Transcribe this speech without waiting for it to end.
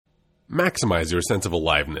Maximize your sense of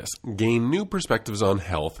aliveness. Gain new perspectives on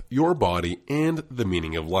health, your body, and the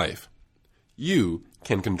meaning of life. You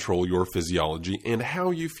can control your physiology and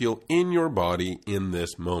how you feel in your body in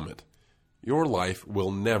this moment. Your life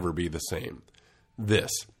will never be the same.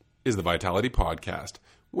 This is the Vitality Podcast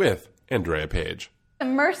with Andrea Page.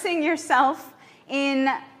 Immersing yourself in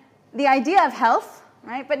the idea of health,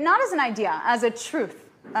 right? But not as an idea, as a truth.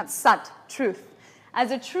 That's Sat, truth.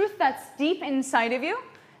 As a truth that's deep inside of you,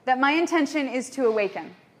 that my intention is to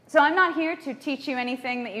awaken. So I'm not here to teach you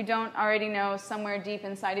anything that you don't already know somewhere deep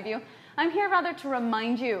inside of you. I'm here rather to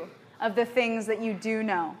remind you of the things that you do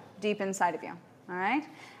know deep inside of you, all right?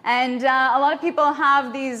 And a lot of people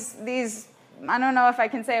have these, I don't know if I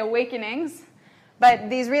can say awakenings, but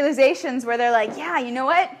these realizations where they're like, yeah, you know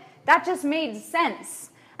what? That just made sense.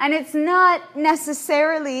 And it's not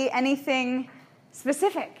necessarily anything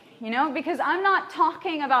specific, because I'm not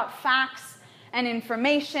talking about facts and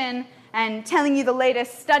information and telling you the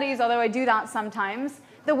latest studies, although I do that sometimes.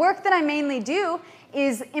 The work that I mainly do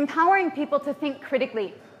is empowering people to think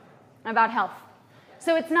critically about health.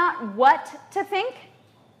 So it's not what to think,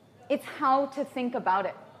 it's how to think about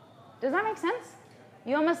it. Does that make sense?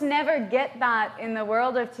 You almost never get that in the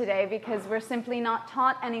world of today because we're simply not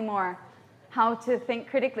taught anymore how to think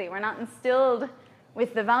critically. We're not instilled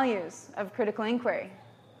with the values of critical inquiry.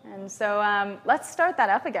 And so let's start that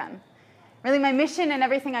up again. Really, my mission and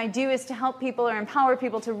everything I do is to help people or empower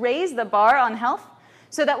people to raise the bar on health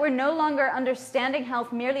so that we're no longer understanding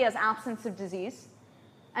health merely as absence of disease,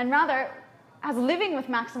 and rather as living with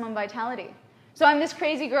maximum vitality. So I'm this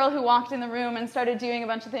crazy girl who walked in the room and started doing a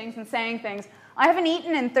bunch of things and saying things. I haven't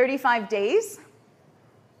eaten in 35 days.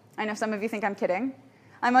 I know some of you think I'm kidding.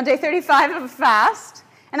 I'm on day 35 of a fast,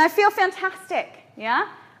 and I feel fantastic, yeah?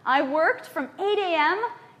 I worked from 8 a.m.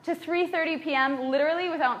 to 3:30 p.m. literally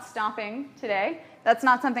without stopping today. That's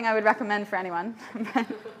not something I would recommend for anyone.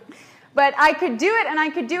 But I could do it, and I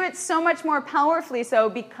could do it so much more powerfully so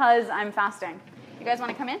because I'm fasting. You guys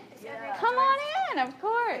want to come in? Yeah. Come on in, of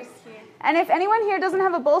course. And if anyone here doesn't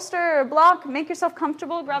have a bolster or a block, make yourself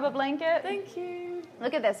comfortable, grab a blanket. Thank you.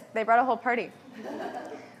 Look at this. They brought a whole party.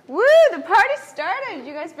 Woo, the party started. Did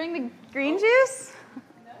you guys bring the green juice?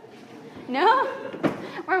 No?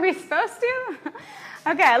 Were we supposed to?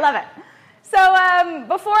 Okay, I love it. So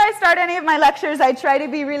before I start any of my lectures, I try to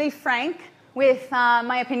be really frank with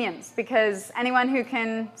my opinions, because anyone who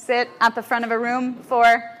can sit at the front of a room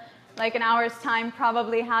for like an hour's time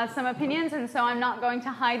probably has some opinions, and so I'm not going to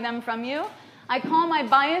hide them from you. I call my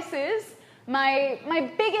biases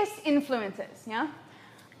my biggest influences, yeah?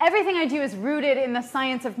 Everything I do is rooted in the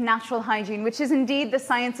science of natural hygiene, which is indeed the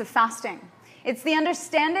science of fasting. It's the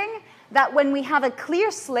understanding that when we have a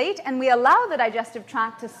clear slate and we allow the digestive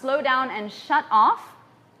tract to slow down and shut off,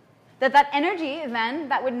 that energy then,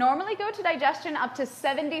 that would normally go to digestion, up to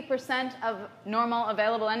 70% of normal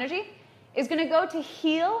available energy, is going to go to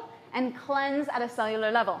heal and cleanse at a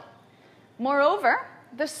cellular level. Moreover,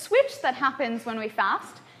 the switch that happens when we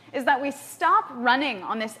fast is that we stop running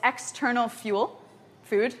on this external fuel,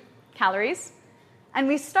 food, calories, and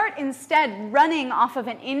we start instead running off of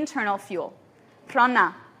an internal fuel,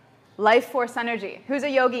 prana, life force energy. Who's a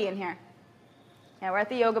yogi in here? Yeah, we're at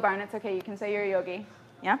the yoga barn. It's okay. You can say you're a yogi.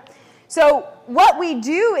 Yeah? So what we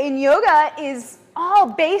do in yoga is all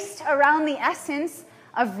based around the essence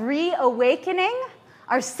of reawakening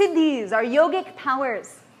our siddhis, our yogic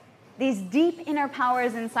powers, these deep inner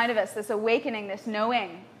powers inside of us, this awakening, this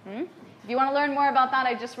knowing. If you want to learn more about that,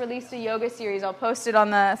 I just released a yoga series. I'll post it on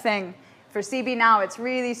the thing. For CB Now, it's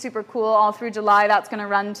really super cool. All through July, that's going to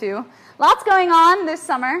run too. Lots going on this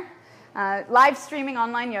summer. Live streaming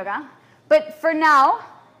online yoga. But for now,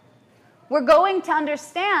 we're going to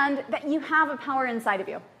understand that you have a power inside of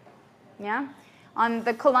you. Yeah? On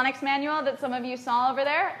the colonics manual that some of you saw over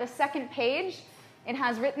there, the second page, it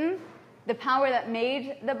has written, the power that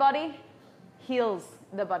made the body heals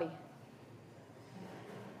the body.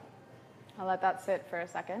 I'll let that sit for a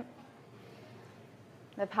second.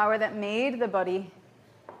 The power that made the body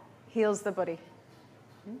heals the body.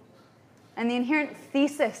 And the inherent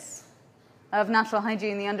thesis of natural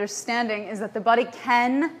hygiene, the understanding, is that the body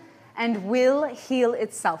can and will heal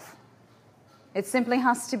itself. It simply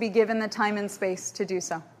has to be given the time and space to do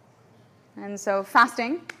so. And so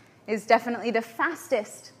fasting is definitely the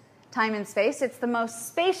fastest time and space. It's the most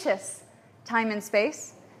spacious time and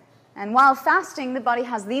space. And while fasting, the body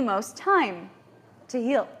has the most time to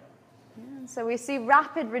heal. And so we see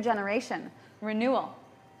rapid regeneration, renewal,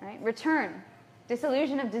 right? Return,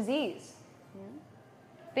 dissolution of disease.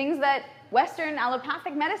 Things that Western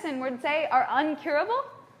allopathic medicine would say are uncurable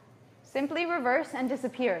simply reverse and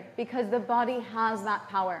disappear because the body has that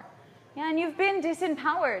power. Yeah, and you've been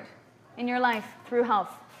disempowered in your life through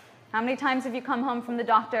health. How many times have you come home from the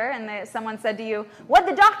doctor and someone said to you, "What'd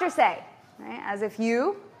the doctor say?" Right? As if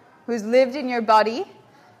you, who's lived in your body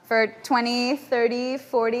for 20, 30,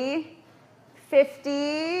 40,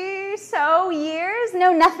 50 so years,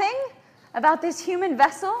 know nothing about this human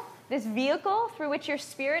vessel, this vehicle through which your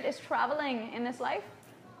spirit is traveling in this life.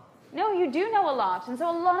 No, you do know a lot. And so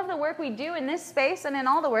a lot of the work we do in this space and in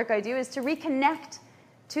all the work I do is to reconnect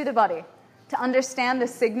to the body, to understand the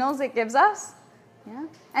signals it gives us, yeah?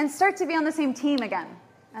 And start to be on the same team again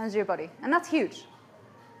as your body. And that's huge.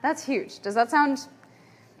 That's huge. Does that sound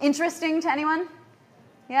interesting to anyone?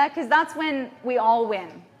 Yeah, because that's when we all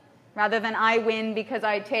win, rather than I win because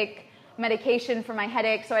I take medication for my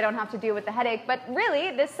headache so I don't have to deal with the headache. But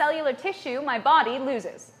really, this cellular tissue, my body,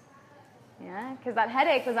 loses. Yeah, because that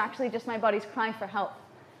headache was actually just my body's cry for help.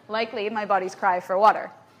 Likely my body's cry for water.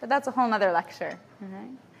 But that's a whole other lecture. Okay?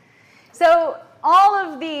 So all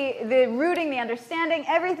of the rooting, the understanding,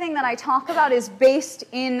 everything that I talk about is based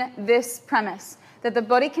in this premise, that the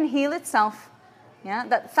body can heal itself, yeah?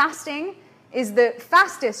 That fasting is the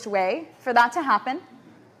fastest way for that to happen.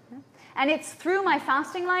 Yeah? And it's through my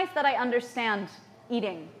fasting life that I understand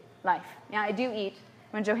eating life. Yeah, I do eat.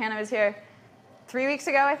 When Johanna was here 3 weeks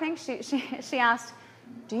ago, I think, she asked,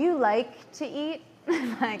 "Do you like to eat?"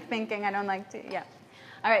 Like thinking I don't like to, yeah.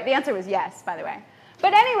 All right, the answer was yes, by the way.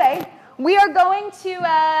 But anyway, we are going to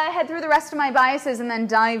head through the rest of my biases and then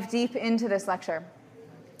dive deep into this lecture.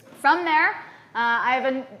 From there, I have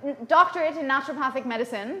a doctorate in naturopathic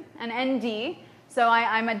medicine, an ND. So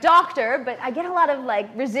I'm a doctor, but I get a lot of like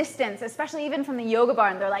resistance, especially even from the yoga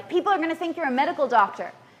barn. They're like, people are going to think you're a medical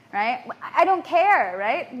doctor, right? I don't care,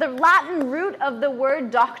 right? The Latin root of the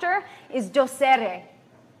word doctor is docere,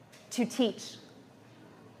 to teach.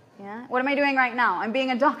 Yeah? What am I doing right now? I'm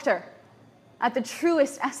being a doctor at the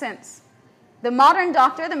truest essence. The modern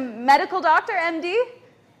doctor, the medical doctor, MD,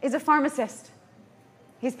 is a pharmacist.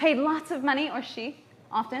 He's paid lots of money, or she,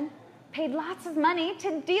 often, paid lots of money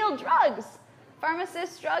to deal drugs.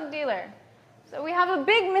 Pharmacist, drug dealer. So we have a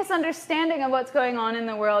big misunderstanding of what's going on in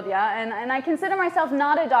the world, yeah? And I consider myself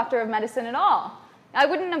not a doctor of medicine at all. I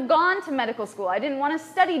wouldn't have gone to medical school. I didn't want to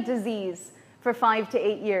study disease for 5 to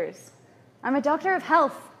 8 years. I'm a doctor of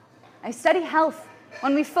health. I study health.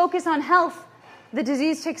 When we focus on health, the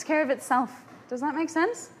disease takes care of itself. Does that make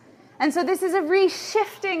sense? And so this is a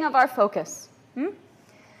reshifting of our focus.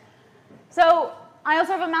 So I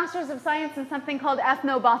also have a Master's of Science in something called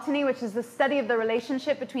ethnobotany, which is the study of the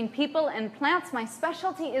relationship between people and plants. My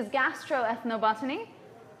specialty is gastroethnobotany,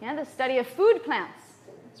 yeah, the study of food plants.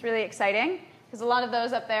 It's really exciting, because a lot of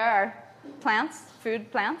those up there are plants, food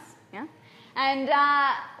plants, yeah? And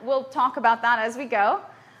we'll talk about that as we go.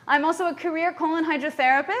 I'm also a career colon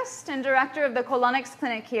hydrotherapist and director of the colonics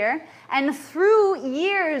clinic here. And through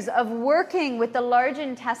years of working with the large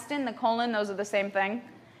intestine, the colon, those are the same thing,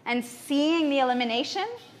 and seeing the elimination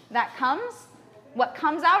that comes, what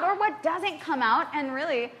comes out or what doesn't come out, and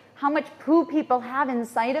really how much poo people have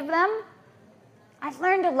inside of them, I've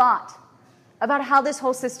learned a lot about how this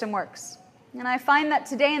whole system works. And I find that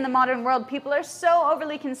today in the modern world, people are so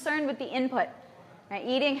overly concerned with the input. Right?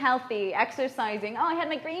 Eating healthy, exercising, oh, I had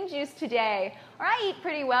my green juice today, or I eat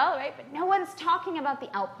pretty well, right? But no one's talking about the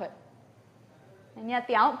output. And yet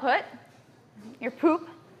the output, your poop,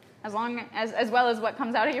 as well as what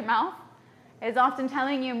comes out of your mouth, is often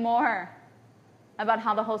telling you more about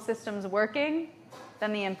how the whole system's working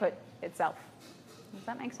than the input itself. Does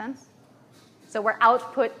that make sense? So we're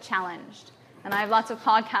output challenged. And I have lots of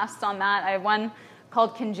podcasts on that. I have one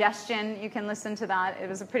called Congestion. You can listen to that. It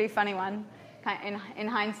was a pretty funny one in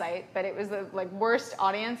hindsight, but it was the worst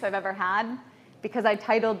audience I've ever had because I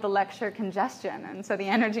titled the lecture Congestion. And so the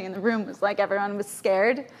energy in the room was like everyone was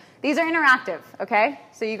scared. These are interactive, okay?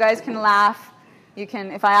 So you guys can laugh. You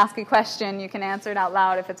can, if I ask a question, you can answer it out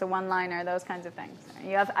loud if it's a one-liner, those kinds of things.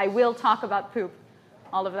 I will talk about poop.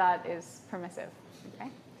 All of that is permissive,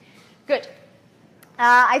 okay? Good.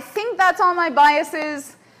 I think that's all my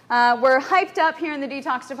biases. We're hyped up here in the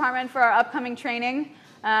detox department for our upcoming training.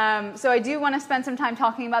 So I do want to spend some time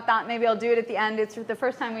talking about that. Maybe I'll do it at the end. It's the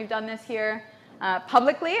first time we've done this here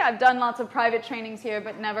publicly. I've done lots of private trainings here,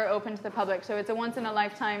 but never open to the public. So it's a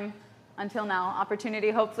once-in-a-lifetime, until now,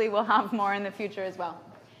 opportunity. Hopefully we'll have more in the future as well.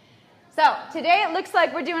 So today it looks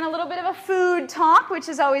like we're doing a little bit of a food talk, which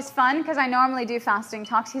is always fun, because I normally do fasting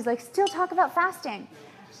talks. He's like, still talk about fasting.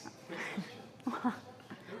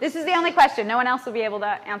 This is the only question. No one else will be able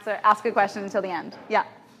to ask a question until the end. Yeah.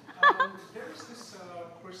 There's this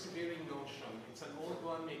persevering notion. It's an old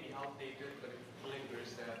one, maybe outdated, but it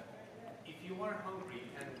lingers that if you are hungry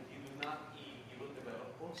and you do not eat, you will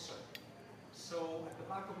develop ulcer.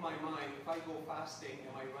 back of my mind, if I go fasting,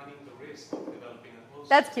 am I running the risk of developing a close?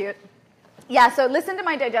 That's cute. Yeah, so listen to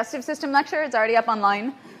my digestive system lecture. It's already up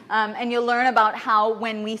online. And you'll learn about how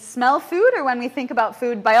when we smell food or when we think about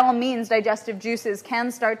food, by all means, digestive juices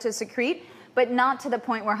can start to secrete, but not to the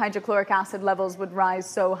point where hydrochloric acid levels would rise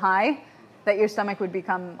so high that your stomach would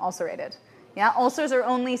become ulcerated. Yeah, ulcers are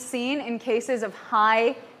only seen in cases of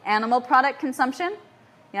high animal product consumption.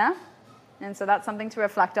 Yeah, and so that's something to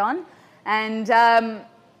reflect on. And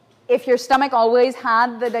if your stomach always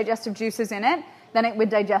had the digestive juices in it, then it would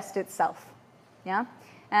digest itself. Yeah.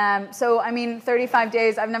 So, I mean, 35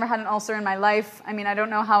 days, I've never had an ulcer in my life. I mean, I don't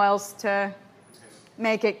know how else to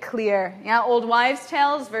make it clear. Yeah, old wives'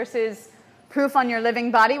 tales versus proof on your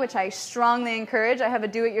living body, which I strongly encourage. I have a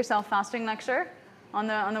do-it-yourself fasting lecture on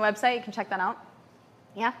the website. You can check that out.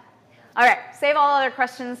 Yeah? All right, save all other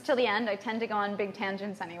questions till the end. I tend to go on big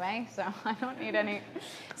tangents anyway, so I don't need any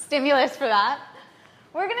stimulus for that.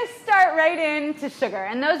 We're going to start right into sugar.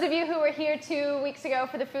 And those of you who were here 2 weeks ago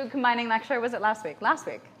for the food combining lecture, was it last week? Last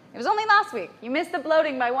week. It was only last week. You missed the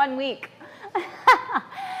bloating by 1 week.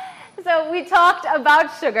 So we talked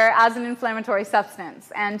about sugar as an inflammatory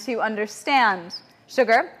substance and to understand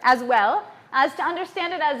sugar as well as to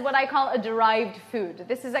understand it as what I call a derived food.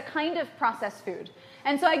 This is a kind of processed food.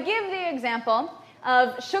 And so I give the example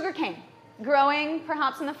of sugarcane growing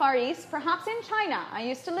perhaps in the Far East, perhaps in China. I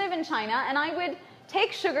used to live in China, and I would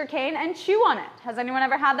take sugarcane and chew on it. Has anyone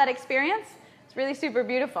ever had that experience? It's really super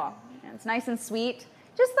beautiful. It's nice and sweet,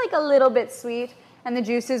 just like a little bit sweet, and the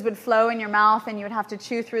juices would flow in your mouth, and you would have to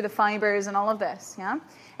chew through the fibers and all of this. Yeah?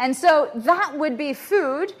 And so that would be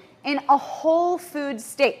food in a whole food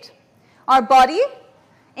state. Our body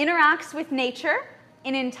interacts with nature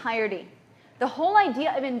in entirety. The whole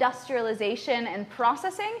idea of industrialization and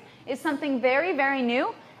processing is something very, very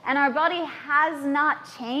new, and our body has not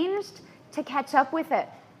changed to catch up with it.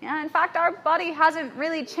 Yeah, in fact, our body hasn't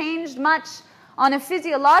really changed much on a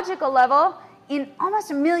physiological level in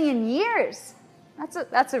almost 1 million years.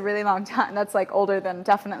 That's a really long time. That's like older than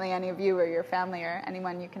definitely any of you or your family or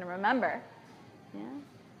anyone you can remember. Yeah.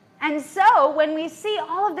 And so when we see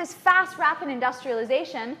all of this fast, rapid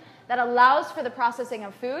industrialization that allows for the processing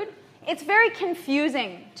of food, it's very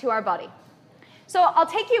confusing to our body. So I'll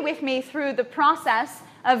take you with me through the process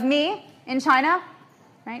of me in China,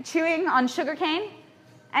 right, chewing on sugarcane,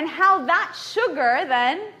 and how that sugar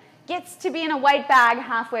then gets to be in a white bag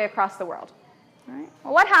halfway across the world. Right?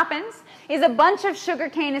 Well, what happens is a bunch of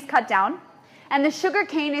sugarcane is cut down, and the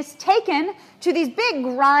sugarcane is taken to these big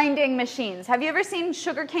grinding machines. Have you ever seen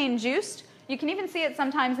sugarcane juiced? You can even see it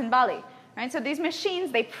sometimes in Bali. Right? So these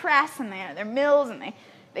machines, they press, and they're mills, and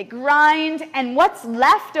they grind, and what's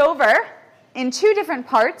left over in 2 different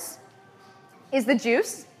parts is the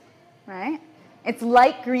juice, right? It's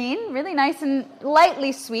light green, really nice and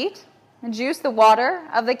lightly sweet. The juice, the water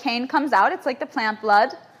of the cane comes out. It's like the plant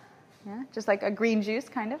blood, yeah, just like a green juice,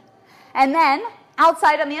 kind of. And then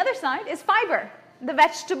outside on the other side is fiber, the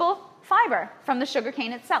vegetable fiber from the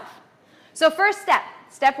sugarcane itself. So first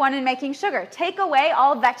step 1 in making sugar, take away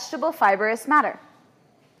all vegetable fibrous matter.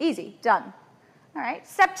 Easy, done. All right,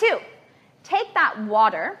 step 2, take that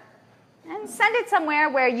water and send it somewhere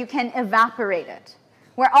where you can evaporate it,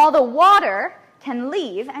 where all the water can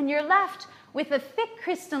leave and you're left with a thick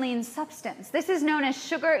crystalline substance. This is known as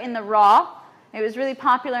sugar in the raw. It was really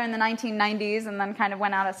popular in the 1990s and then kind of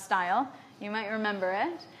went out of style. You might remember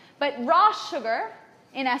it. But raw sugar,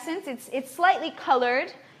 in essence, it's slightly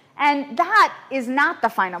colored, and that is not the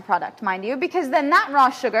final product, mind you, because then that raw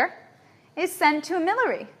sugar is sent to a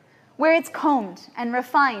millery, where it's combed and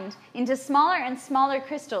refined into smaller and smaller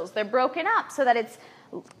crystals. They're broken up so that it's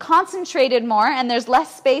concentrated more, and there's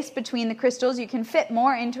less space between the crystals. You can fit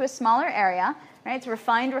more into a smaller area. Right? It's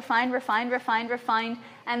refined, refined, refined, refined, refined,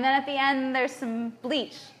 and then at the end there's some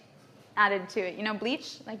bleach added to it. You know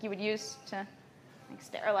bleach, like you would use to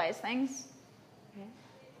sterilize things? Yeah.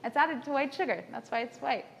 It's added to white sugar. That's why it's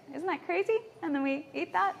white. Isn't that crazy? And then we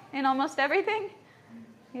eat that in almost everything.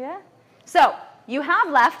 Yeah? So you have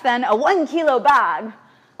left then a 1 kilo bag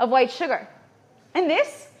of white sugar. And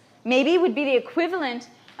this maybe would be the equivalent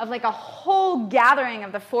of like a whole gathering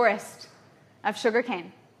of the forest of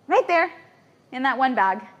sugarcane. Right there in that one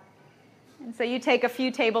bag. And so you take a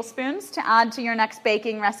few tablespoons to add to your next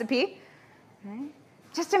baking recipe. Right?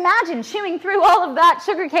 Just imagine chewing through all of that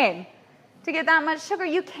sugarcane to get that much sugar.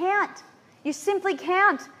 You can't. You simply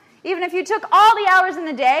can't. Even if you took all the hours in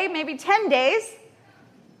the day, maybe 10 days,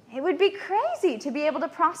 it would be crazy to be able to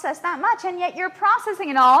process that much, and yet you're processing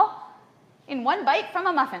it all in one bite from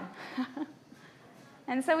a muffin.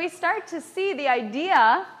 And so we start to see the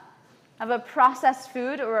idea of a processed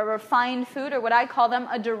food or a refined food, or what I call them,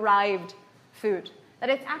 a derived food. That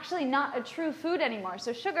it's actually not a true food anymore.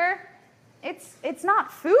 So sugar, it's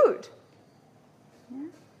not food. Yeah?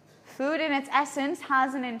 Food in its essence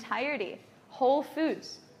has an entirety. Whole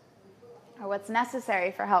foods are what's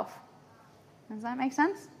necessary for health. Does that make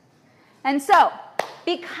sense? And so,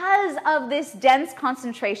 because of this dense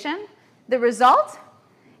concentration, the result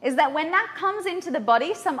is that when that comes into the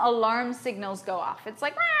body, some alarm signals go off. It's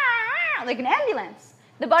like, rah, rah, like an ambulance.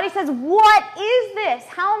 The body says, what is this?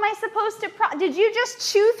 How am I supposed to did you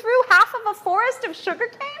just chew through half of a forest of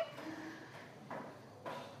sugarcane?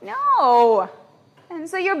 No. And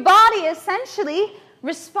so your body essentially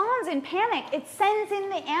responds in panic. It sends in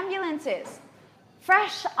the ambulances.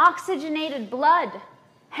 Fresh oxygenated blood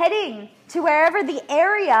heading to wherever the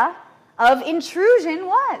area of intrusion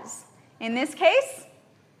was. In this case,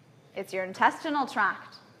 it's your intestinal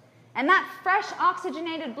tract. And that fresh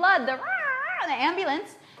oxygenated blood, the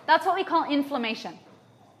ambulance, that's what we call inflammation.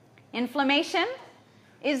 Inflammation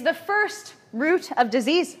is the first root of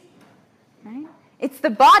disease. Right? It's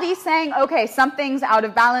the body saying, okay, something's out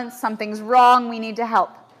of balance, something's wrong, we need to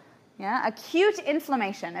help. Yeah? Acute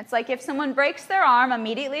inflammation. It's like if someone breaks their arm,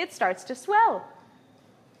 immediately it starts to swell.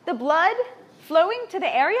 The blood flowing to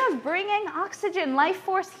the area is bringing oxygen, life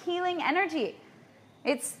force, healing energy.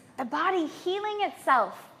 It's the body healing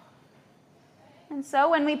itself. And so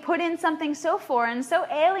when we put in something so foreign, so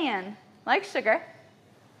alien, like sugar,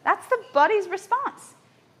 that's the body's response.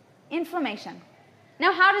 Inflammation.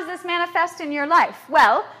 Now, how does this manifest in your life?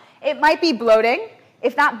 Well, it might be bloating.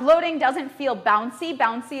 If that bloating doesn't feel bouncy,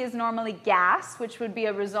 bouncy is normally gas, which would be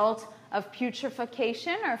a result of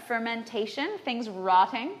putrefaction or fermentation, things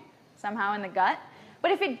rotting somehow in the gut.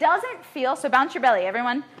 But if it doesn't feel, so bounce your belly,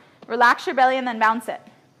 everyone. Relax your belly and then bounce it.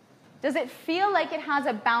 Does it feel like it has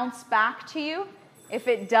a bounce back to you? If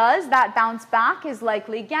it does, that bounce back is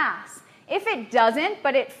likely gas. If it doesn't,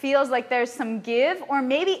 but it feels like there's some give, or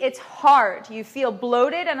maybe it's hard, you feel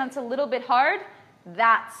bloated and it's a little bit hard,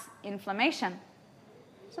 that's inflammation.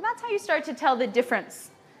 So that's how you start to tell the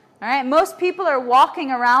difference. All right, most people are walking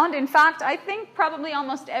around. In fact, I think probably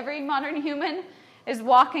almost every modern human is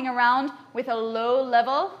walking around with a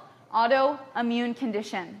low-level autoimmune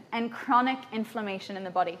condition and chronic inflammation in the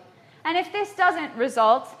body. And if this doesn't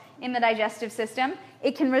result in the digestive system,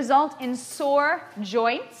 it can result in sore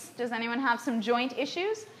joints. Does anyone have some joint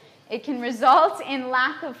issues? It can result in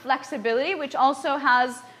lack of flexibility, which also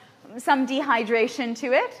has some dehydration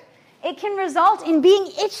to it. It can result in being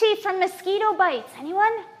itchy from mosquito bites.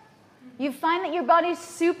 Anyone? You find that your body's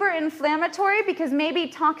super inflammatory because maybe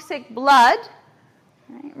toxic blood,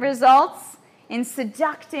 right, results in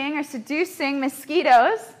seducing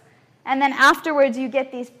mosquitoes, and then afterwards you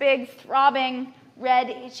get these big throbbing red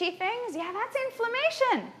itchy things. Yeah, that's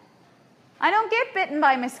inflammation. I don't get bitten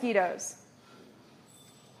by mosquitoes.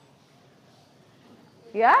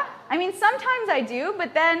 Yeah? I mean, sometimes I do,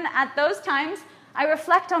 but then at those times I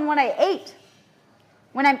reflect on what I ate.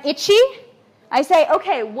 When I'm itchy, I say,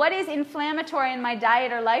 okay, what is inflammatory in my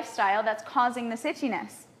diet or lifestyle that's causing this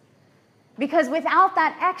itchiness? Because without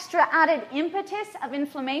that extra added impetus of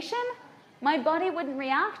inflammation, my body wouldn't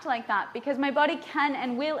react like that, because my body can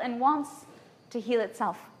and will and wants to heal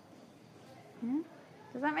itself. Yeah?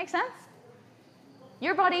 Does that make sense?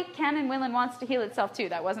 Your body can and will and wants to heal itself too.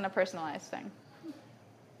 That wasn't a personalized thing.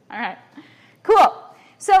 All right. Cool.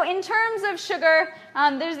 So in terms of sugar,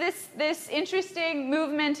 there's this interesting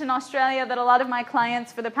movement in Australia that a lot of my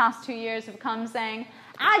clients for the past 2 years have come saying,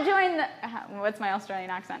 I joined the, what's my Australian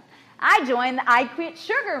accent? I joined the I Quit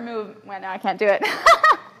Sugar movement. Well, no, I can't do it.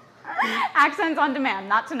 Accents on demand,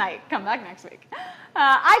 not tonight. Come back next week.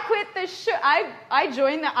 I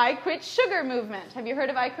joined the I Quit Sugar movement. Have you heard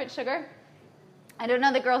of I Quit Sugar? I don't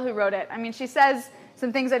know the girl who wrote it. I mean, she says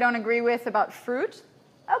some things I don't agree with about fruit.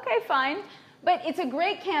 Okay, fine. But it's a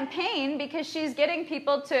great campaign because she's getting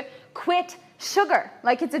people to quit sugar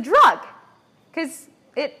like it's a drug. Because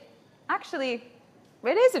it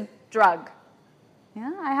is a drug.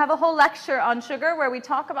 Yeah, I have a whole lecture on sugar where we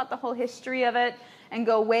talk about the whole history of it and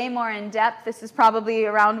go way more in depth. This is probably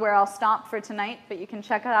around where I'll stop for tonight, but you can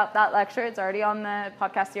check out that lecture. It's already on the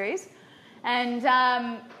podcast series. And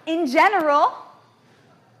in general,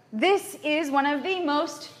 this is one of the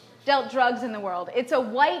most dealt drugs in the world. It's a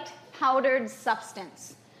white powdered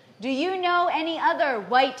substance. Do you know any other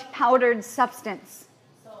white powdered substance?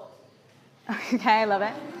 Salt. Okay, I love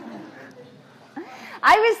it.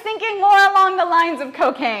 I was thinking more along the lines of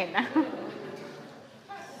cocaine.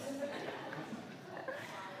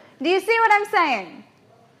 Do you see what I'm saying?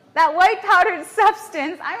 that white powdered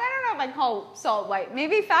substance, I don't know if I call salt white.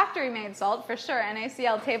 Maybe factory-made salt, for sure.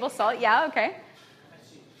 NaCl table salt, yeah, okay.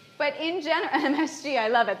 But in general, MSG, I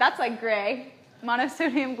love it. That's like gray.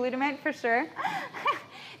 Monosodium glutamate, for sure.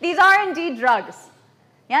 These are indeed drugs.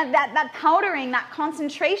 Yeah, that powdering, that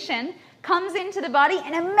concentration comes into the body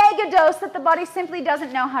in a mega dose that the body simply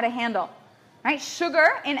doesn't know how to handle. Right?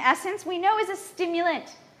 Sugar, in essence, we know is a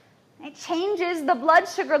stimulant. It changes the blood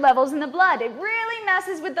sugar levels in the blood. It really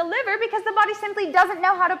messes with the liver because the body simply doesn't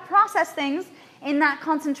know how to process things in that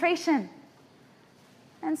concentration.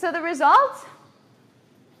 And so the result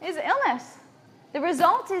is illness. The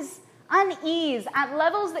result is unease at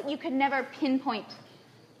levels that you could never pinpoint.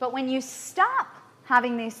 But when you stop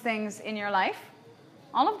having these things in your life,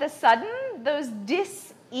 all of a sudden, those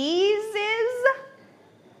dis-eases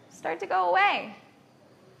start to go away.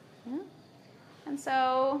 And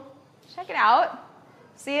so, check it out.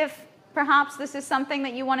 See if perhaps this is something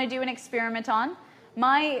that you want to do an experiment on.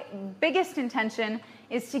 My biggest intention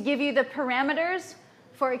is to give you the parameters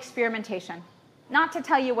for experimentation. Not to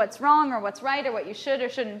tell you what's wrong or what's right or what you should or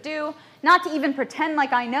shouldn't do. Not to even pretend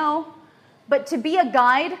like I know. But to be a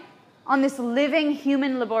guide on this living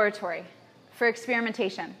human laboratory for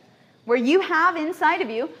experimentation, where you have inside of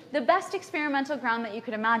you the best experimental ground that you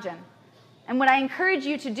could imagine. And what I encourage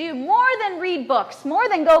you to do, more than read books, more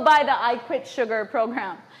than go buy the I Quit Sugar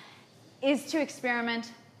program, is to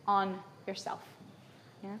experiment on yourself.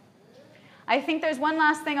 Yeah? I think there's one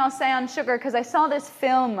last thing I'll say on sugar, because I saw this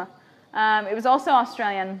film. It was also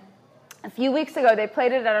Australian. A few weeks ago, they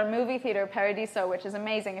played it at a movie theater, Paradiso, which is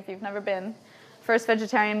amazing if you've never been. First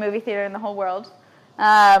vegetarian movie theater in the whole world.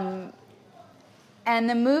 And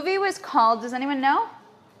the movie was called, does anyone know?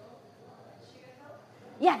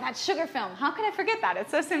 Yeah, that Sugar Film. How can I forget that?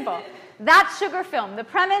 It's so simple. That Sugar Film. The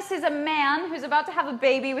premise is a man who's about to have a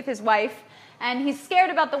baby with his wife, and he's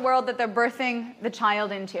scared about the world that they're birthing the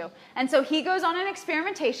child into. And so he goes on an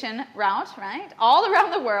experimentation route, right, all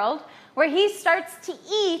around the world, where he starts to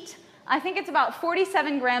eat, I think it's about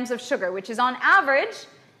 47 grams of sugar, which is on average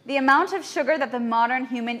the amount of sugar that the modern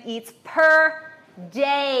human eats per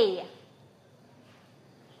day.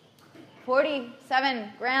 47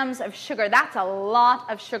 grams of sugar. That's a lot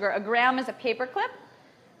of sugar. A gram is a paper clip.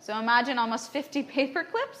 So imagine almost 50 paper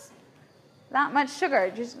clips. That much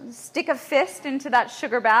sugar. Just stick a fist into that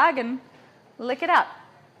sugar bag and lick it up.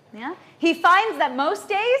 Yeah? He finds that most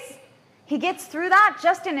days he gets through that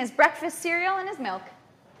just in his breakfast cereal and his milk.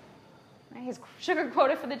 His sugar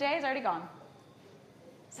quota for the day is already gone.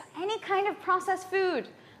 So any kind of processed food,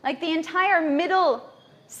 like the entire middle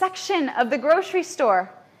section of the grocery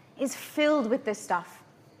store, is filled with this stuff.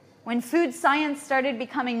 When food science started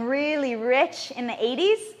becoming really rich in the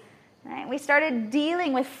 80s, right, we started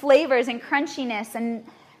dealing with flavors and crunchiness and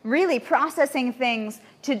really processing things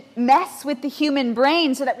to mess with the human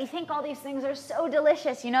brain so that we think all these things are so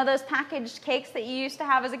delicious. You know those packaged cakes that you used to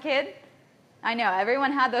have as a kid? I know,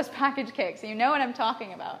 everyone had those packaged cakes. You know what I'm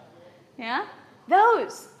talking about. Yeah?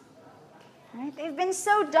 Those. Right? They've been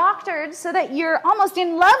so doctored so that you're almost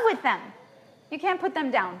in love with them. You can't put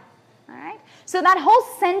them down. All right? So that whole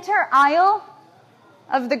center aisle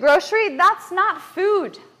of the grocery, that's not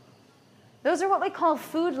food. Those are what we call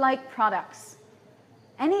food-like products.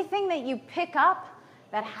 Anything that you pick up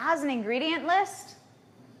that has an ingredient list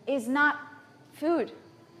is not food.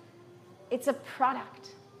 It's a product.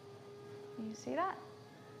 You see that?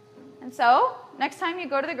 And so, next time you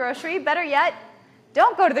go to the grocery, better yet,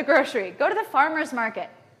 don't go to the grocery. Go to the farmer's market,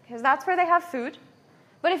 because that's where they have food.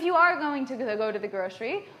 But if you are going to go to the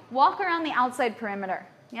grocery, walk around the outside perimeter.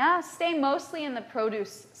 Yeah? Stay mostly in the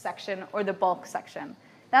produce section or the bulk section.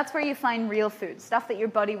 That's where you find real food, stuff that your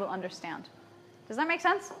body will understand. Does that make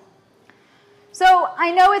sense? So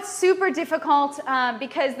I know it's super difficult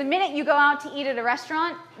because the minute you go out to eat at a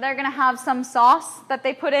restaurant, they're going to have some sauce that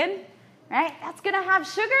they put in, right? That's going to have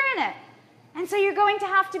sugar in it. And so you're going to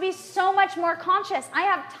have to be so much more conscious. I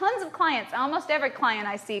have tons of clients. Almost every client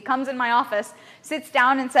I see comes in my office, sits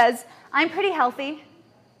down and says, I'm pretty healthy.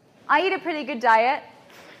 I eat a pretty good diet.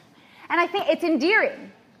 And I think it's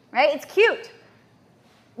endearing, right? It's cute.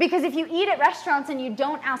 Because if you eat at restaurants and you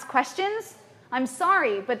don't ask questions, I'm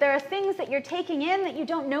sorry, but there are things that you're taking in that you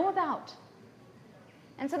don't know about.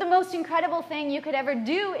 And so the most incredible thing you could ever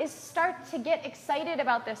do is start to get excited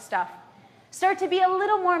about this stuff. Start to be a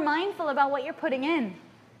little more mindful about what you're putting in.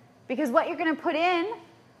 Because what you're going to put in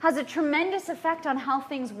has a tremendous effect on how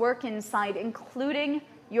things work inside, including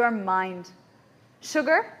your mind.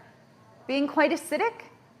 Sugar, being quite acidic,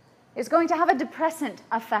 is going to have a depressant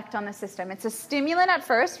effect on the system. It's a stimulant at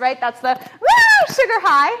first, right? That's the woo, sugar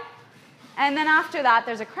high. And then after that,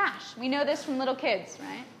 there's a crash. We know this from little kids,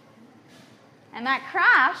 right? And that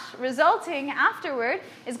crash, resulting afterward,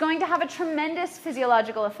 is going to have a tremendous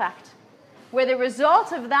physiological effect, where the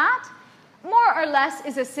result of that, more or less,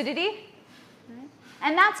 is acidity.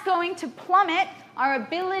 And that's going to plummet our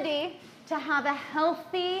ability to have a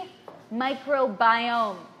healthy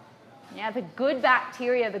microbiome. Yeah, the good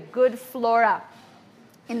bacteria, the good flora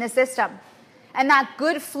in the system. And that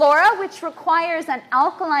good flora, which requires an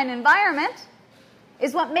alkaline environment,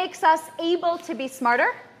 is what makes us able to be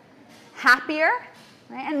smarter, happier,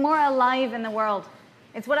 right, and more alive in the world.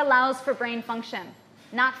 It's what allows for brain function,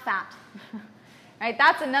 not fat. Right?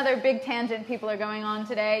 That's another big tangent people are going on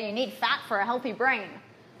today. You need fat for a healthy brain.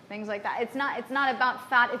 Things like that. It's not about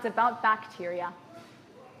fat, it's about bacteria.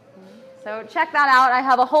 So check that out. I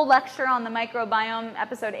have a whole lecture on the microbiome,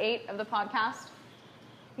 episode 8 of the podcast.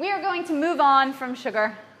 We are going to move on from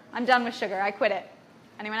sugar. I'm done with sugar. I quit it.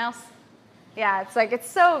 Anyone else? Yeah, it's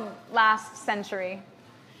so last century.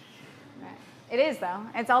 Right. It is, though.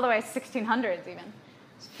 It's all the way 1600s even.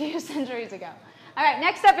 It's a few centuries ago. All right,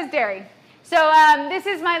 next up is dairy. So this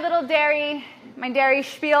is my little dairy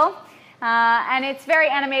spiel. And it's very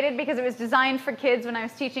animated because it was designed for kids when I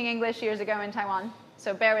was teaching English years ago in Taiwan.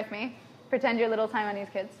 So bear with me. Pretend you're little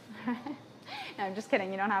Taiwanese kids. No, I'm just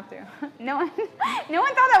kidding. You don't have to. No one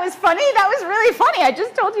thought that was funny? That was really funny. I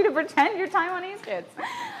just told you to pretend you're Taiwanese kids.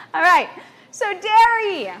 All right. So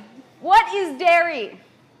dairy. What is dairy?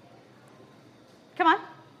 Come on.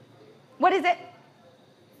 What is it?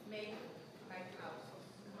 Made by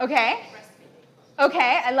cows. Okay. Breastfeeding.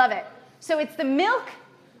 Okay, I love it. So it's the milk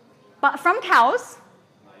from cows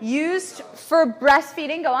used for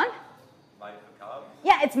breastfeeding. Go on. Made for cows?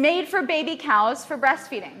 Yeah, it's made for baby cows for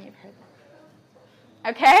breastfeeding. You've heard that.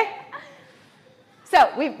 Okay?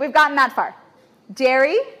 So we've gotten that far.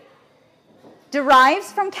 Dairy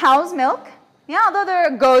derives from cow's milk. Yeah, although there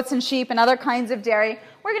are goats and sheep and other kinds of dairy,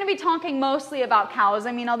 we're going to be talking mostly about cows.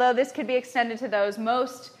 I mean, although this could be extended to those,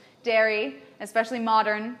 most dairy, especially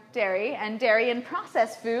modern dairy, and dairy in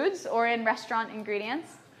processed foods or in restaurant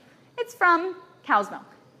ingredients, it's from cow's milk.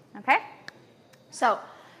 Okay? So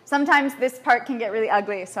sometimes this part can get really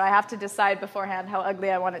ugly, so I have to decide beforehand how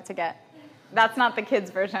ugly I want it to get. That's not the kids'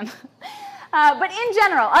 version. But in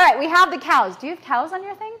general, all right, we have the cows. Do you have cows on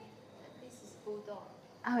your thing? This is bulldog.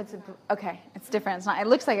 Oh, okay, it's different. It's not. It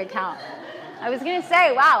looks like a cow. I was going to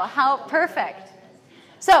say, wow, how perfect.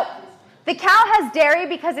 So the cow has dairy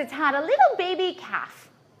because it's had a little baby calf.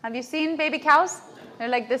 Have you seen baby cows? They're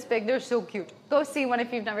like this big. They're so cute. Go see one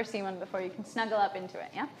if you've never seen one before. You can snuggle up into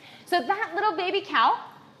it, yeah? So that little baby cow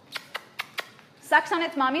sucks on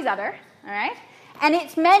its mommy's udder, all right? And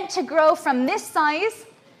it's meant to grow from this size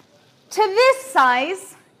to this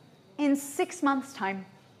size in 6 months' time.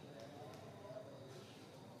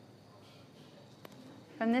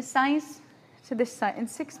 From this size to this size in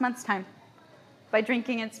 6 months' time by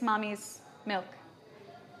drinking its mommy's milk.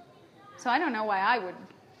 So I don't know why I would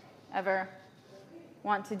ever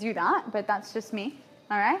want to do that, but that's just me,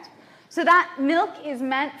 all right? So that milk is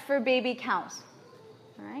meant for baby cows,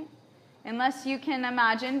 all right? Unless you can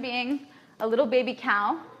imagine being a little baby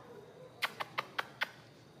cow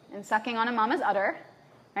and sucking on a mama's udder,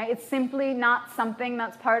 right? It's simply not something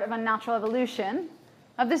that's part of a natural evolution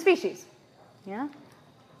of the species, yeah?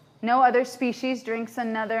 No other species drinks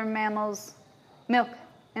another mammal's milk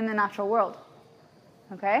in the natural world,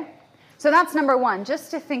 okay? So that's number one,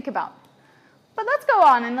 just to think about. But let's go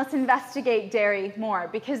on and let's investigate dairy more,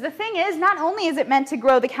 because the thing is, not only is it meant to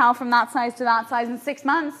grow the cow from that size to that size in 6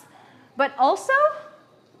 months, but also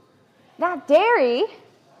that dairy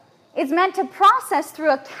is meant to process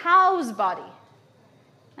through a cow's body.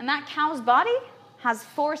 And that cow's body has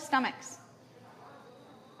 4 stomachs.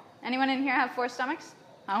 Anyone in here have 4 stomachs?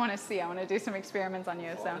 I want to see. I want to do some experiments on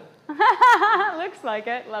you. So, looks like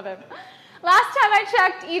it. Love it. Last time I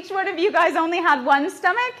checked, each one of you guys only had 1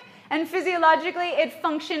 stomach, and physiologically it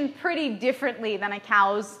functioned pretty differently than a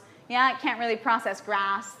cow's. Yeah, it can't really process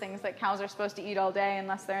grass, things that cows are supposed to eat all day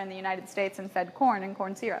unless they're in the United States and fed corn and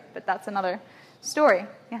corn syrup. But that's another story.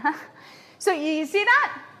 Yeah. So you see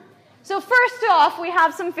that? So first off, we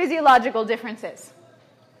have some physiological differences.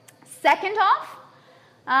 Second off,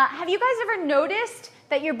 have you guys ever noticed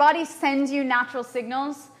that your body sends you natural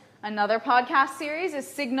signals? Another podcast series is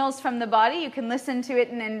Signals from the Body. You can listen to it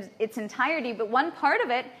in its entirety, but one part of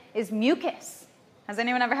it is mucus. Has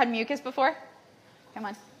anyone ever had mucus before? Come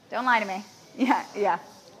on, don't lie to me. Yeah.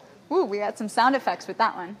 Ooh, we got some sound effects with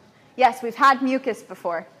that one. Yes, we've had mucus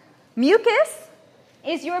before. Mucus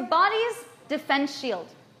is your body's defense shield.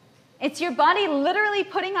 It's your body literally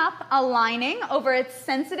putting up a lining over its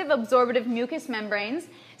sensitive absorptive mucous membranes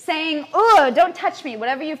saying, "Ugh, don't touch me.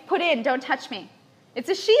 Whatever you've put in, don't touch me." It's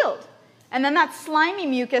a shield. And then that slimy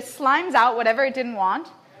mucus slimes out whatever it didn't want,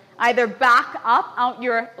 either back up out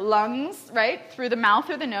your lungs, right, through the mouth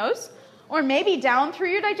or the nose, or maybe down through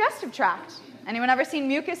your digestive tract. Anyone ever seen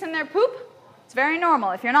mucus in their poop? It's very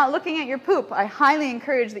normal. If you're not looking at your poop, I highly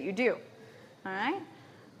encourage that you do. All right?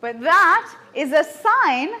 But that is a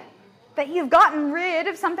sign that you've gotten rid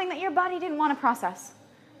of something that your body didn't want to process.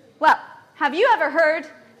 Well, have you ever heard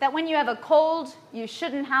that when you have a cold, you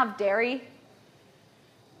shouldn't have dairy?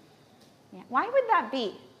 Yeah. Why would that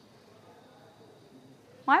be?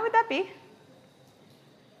 Why would that be?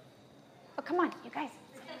 Oh, come on, you guys.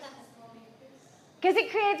 Because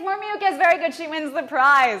it creates more mucus. Very good. She wins the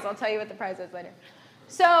prize. I'll tell you what the prize is later.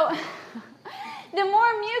 So the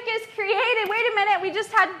more mucus created, wait a minute, we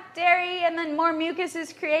just had dairy and then more mucus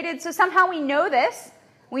is created. So somehow we know this.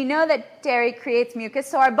 We know that dairy creates mucus,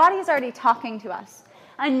 so our body is already talking to us.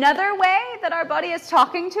 Another way that our body is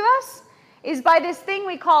talking to us is by this thing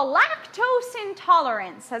we call lactose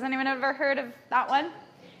intolerance. Has anyone ever heard of that one?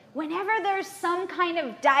 Whenever there's some kind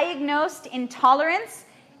of diagnosed intolerance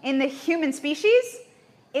in the human species,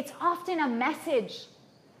 it's often a message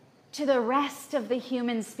to the rest of the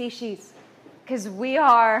human species, because we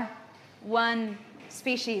are one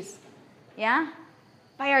species, yeah?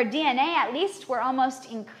 By our DNA, at least, we're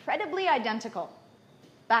almost incredibly identical.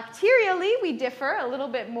 Bacterially, we differ a little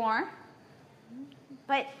bit more,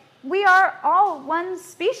 but we are all one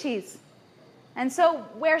species. And so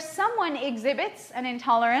where someone exhibits an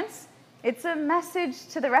intolerance, it's a message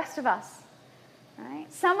to the rest of us. Right?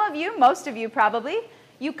 Some of you, most of you probably,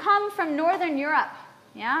 you come from Northern Europe,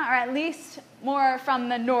 yeah, or at least more from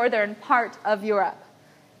the northern part of Europe,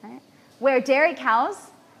 right? Where dairy cows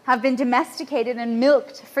have been domesticated and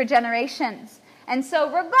milked for generations. And so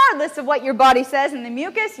regardless of what your body says in the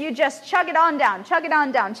mucus, you just chug it on down, chug it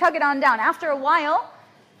on down, chug it on down. After a while,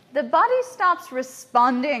 the body stops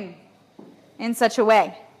responding in such a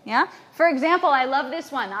way. Yeah? For example, I love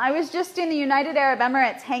this one. I was just in the United Arab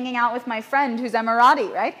Emirates hanging out with my friend who's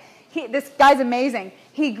Emirati, right? This guy's amazing.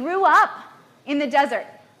 He grew up in the desert,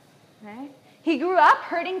 right? He grew up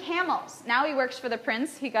herding camels. Now he works for the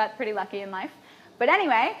prince. He got pretty lucky in life. But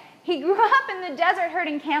anyway, he grew up in the desert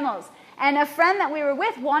herding camels. And a friend that we were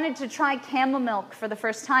with wanted to try camel milk for the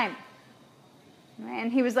first time.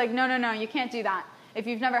 And he was like, no, no, no, you can't do that. If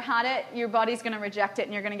you've never had it, your body's going to reject it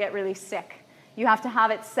and you're going to get really sick. You have to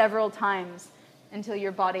have it several times until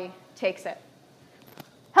your body takes it.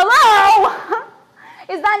 Hello?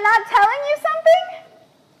 Is that not telling you something?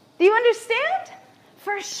 Do you understand?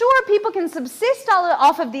 For sure, people can subsist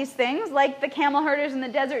off of these things like the camel herders in the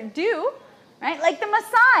desert do, right? Like the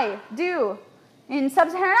Maasai do in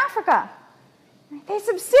sub-Saharan Africa. They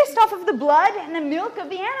subsist off of the blood and the milk of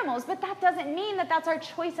the animals, but that doesn't mean that that's our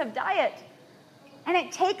choice of diet. And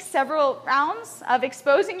it takes several rounds of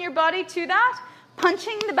exposing your body to that,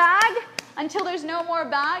 punching the bag until there's no more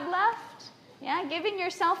bag left, yeah, giving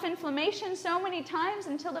yourself inflammation so many times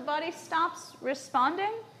until the body stops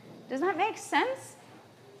responding. Does that make sense?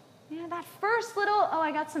 Yeah, that first little, oh,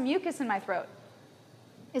 I got some mucus in my throat,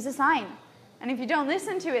 is a sign. And if you don't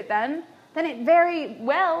listen to it then it very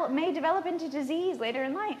well may develop into disease later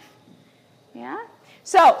in life. Yeah?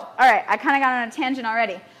 So, all right, I kind of got on a tangent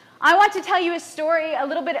already. I want to tell you a story, a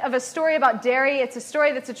little bit of a story about dairy. It's a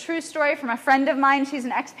story that's a true story from a friend of mine. She's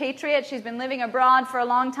an expatriate. She's been living abroad for a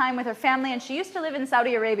long time with her family, and she used to live in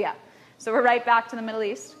Saudi Arabia. So we're right back to the Middle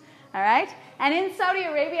East, all right? And in Saudi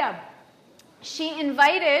Arabia, she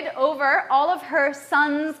invited over all of her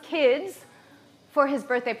son's kids for his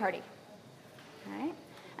birthday party, all right?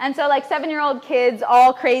 And so like 7-year-old kids,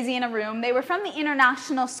 all crazy in a room. They were from the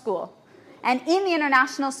international school. And in the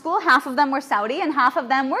international school, half of them were Saudi, and half of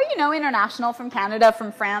them were, international, from Canada,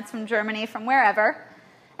 from France, from Germany, from wherever.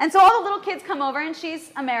 And so all the little kids come over, and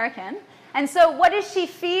she's American. And so what does she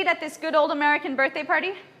feed at this good old American birthday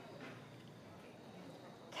party?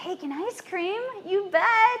 Cake and ice cream, you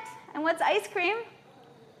bet. And what's ice cream?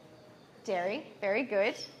 Dairy, very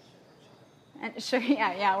good. And sugar,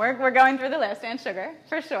 yeah, we're going through the list, and sugar,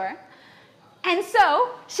 for sure. And so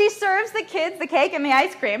she serves the kids the cake and the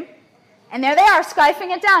ice cream. And there they are,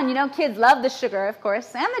 scarfing it down. Kids love the sugar, of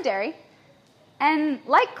course, and the dairy. And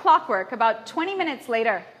like clockwork, about 20 minutes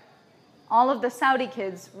later, all of the Saudi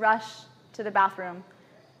kids rush to the bathroom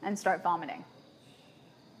and start vomiting.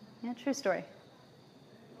 Yeah, true story.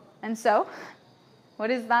 And so, what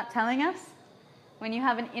is that telling us? When you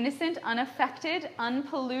have an innocent, unaffected,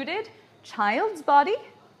 unpolluted child's body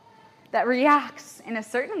that reacts in a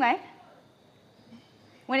certain way,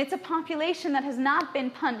 when it's a population that has not been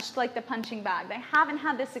punched like the punching bag, they haven't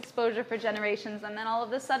had this exposure for generations, and then all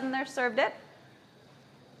of a sudden they're served it,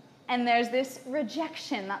 And there's this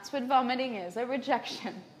rejection. That's what vomiting is, a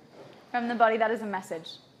rejection from the body. That is a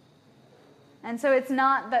message. And so it's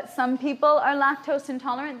not that some people are lactose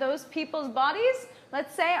intolerant. Those people's bodies,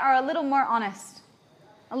 let's say, are a little more honest,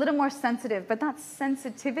 a little more sensitive. But that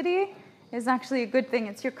sensitivity is actually a good thing.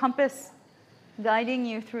 It's your compass guiding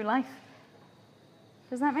you through life.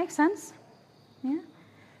 Does that make sense? Yeah?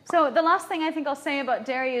 So the last thing I think I'll say about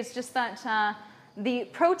dairy is just that the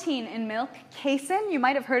protein in milk, casein, you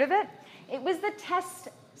might have heard of it. It was the test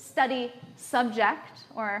study subject,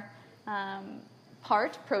 or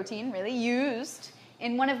part, protein really, used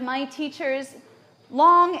in one of my teacher's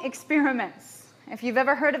long experiments. If you've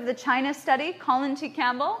ever heard of the China study, Colin T.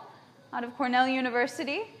 Campbell out of Cornell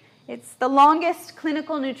University, it's the longest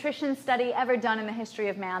clinical nutrition study ever done in the history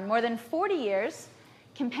of man. More than 40 years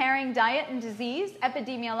comparing diet and disease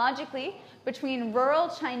epidemiologically between rural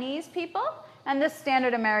Chinese people and the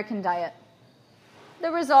standard American diet.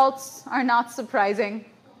 The results are not surprising.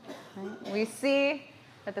 We see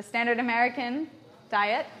that the standard American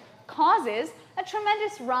diet causes a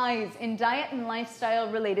tremendous rise in diet and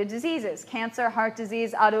lifestyle-related diseases: cancer, heart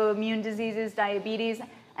disease, autoimmune diseases, diabetes,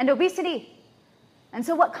 and obesity. And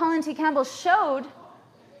so what Colin T. Campbell showed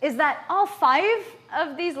is that all 5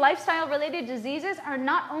 of these lifestyle-related diseases are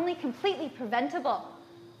not only completely preventable,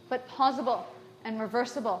 but pausable and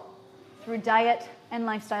reversible through diet and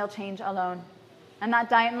lifestyle change alone. And that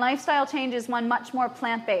diet and lifestyle change is one much more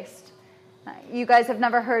plant-based. You guys have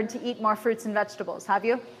never heard to eat more fruits and vegetables, have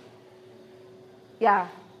you? Yeah,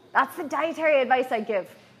 that's the dietary advice I give.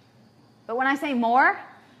 But when I say more,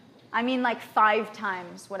 I mean like 5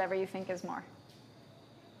 times whatever you think is more.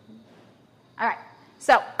 All right,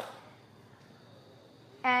 so,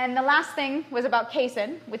 and the last thing was about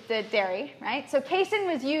casein with the dairy, right? So casein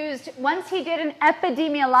was used once he did an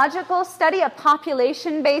epidemiological study, a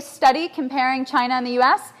population-based study comparing China and the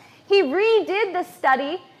US. He redid the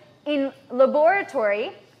study in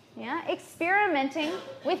laboratory, experimenting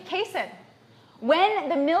with casein. When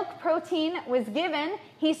the milk protein was given,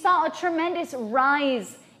 he saw a tremendous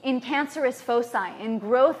rise in cancerous foci, in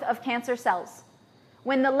growth of cancer cells.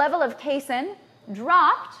 When the level of casein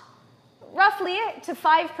dropped roughly to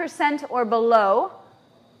 5% or below,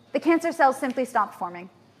 the cancer cells simply stopped forming.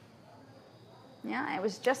 Yeah, it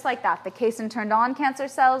was just like that. The casein turned on cancer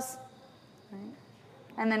cells, right?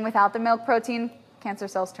 And then without the milk protein, cancer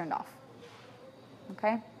cells turned off.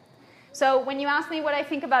 Okay? So when you ask me what I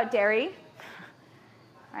think about dairy,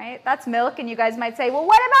 right, that's milk, and you guys might say, well,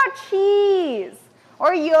 what about cheese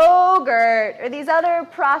or yogurt or these other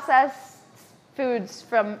processed foods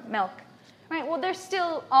from milk? Right, well, they're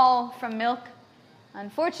still all from milk.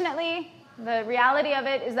 Unfortunately, the reality of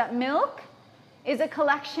it is that milk is a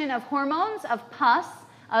collection of hormones, of pus,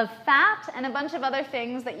 of fat, and a bunch of other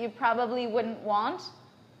things that you probably wouldn't want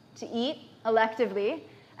to eat electively.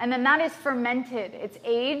 And then that is fermented. It's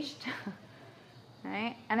aged,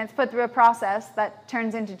 right? And it's put through a process that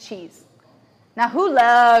turns into cheese. Now, who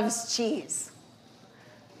loves cheese?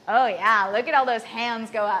 Oh, yeah, look at all those hands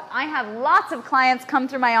go up. I have lots of clients come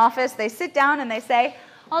through my office. They sit down and they say,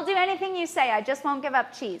 I'll do anything you say. I just won't give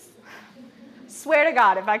up cheese. Swear to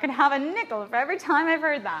God, if I could have a nickel for every time I've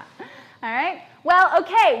heard that. All right? Well,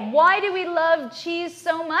 okay, why do we love cheese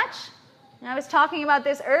so much? I was talking about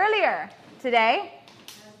this earlier today.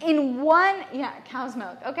 Cow's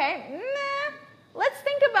milk. Okay, let's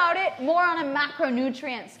think about it more on a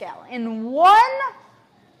macronutrient scale. In one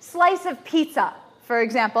slice of pizza, for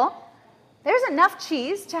example, there's enough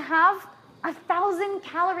cheese to have 1,000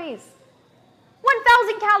 calories.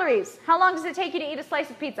 1,000 calories. How long does it take you to eat a slice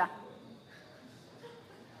of pizza?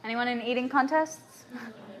 Anyone in eating contests?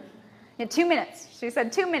 Yeah, 2 minutes. She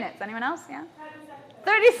said 2 minutes. Anyone else? Yeah?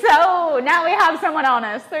 30 so now we have someone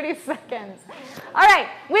honest. 30 seconds. All right.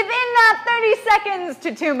 Within that 30 seconds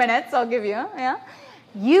to 2 minutes, I'll give you,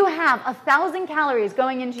 you have 1,000 calories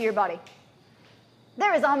going into your body.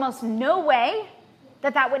 There is almost no way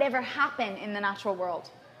that that would ever happen in the natural world.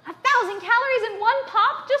 1,000 calories in one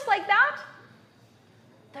pop, just like that.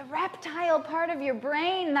 The reptile part of your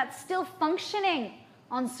brain that's still functioning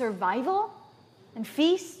on survival and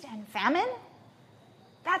feast and famine,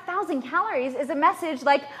 that 1,000 calories is a message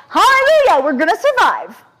like, hallelujah, we're going to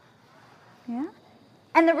survive. Yeah?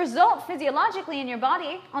 And the result physiologically in your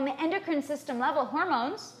body on the endocrine system level,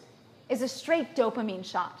 hormones, is a straight dopamine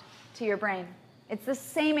shot to your brain. It's the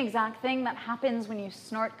same exact thing that happens when you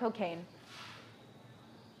snort cocaine.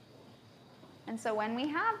 And so when we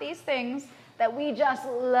have these things that we just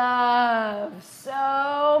love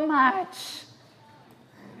so much,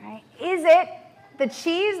 right, is it the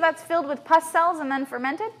cheese that's filled with pus cells and then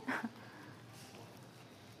fermented?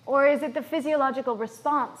 Or is it the physiological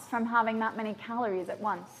response from having that many calories at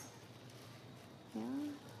once? Yeah.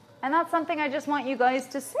 And that's something I just want you guys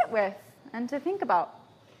to sit with and to think about.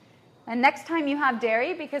 And next time you have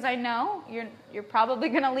dairy, because I know you're probably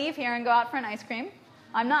going to leave here and go out for an ice cream.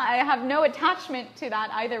 I have no attachment to that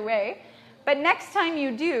either way. But next time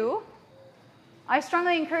you do, I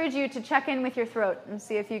strongly encourage you to check in with your throat and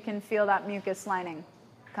see if you can feel that mucus lining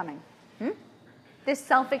coming. This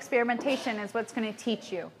self-experimentation is what's going to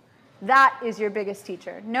teach you. That is your biggest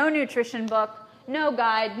teacher. No nutrition book, no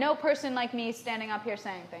guide, no person like me standing up here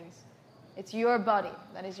saying things. It's your body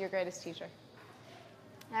that is your greatest teacher.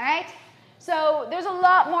 All right? So there's a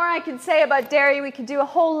lot more I could say about dairy. We could do a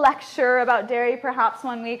whole lecture about dairy perhaps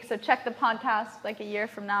one week. So check the podcast like a year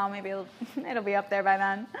from now. Maybe it'll be up there by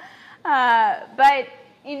then. But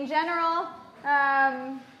in general,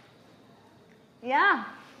 yeah.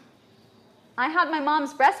 I had my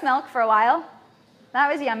mom's breast milk for a while.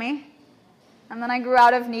 That was yummy. And then I grew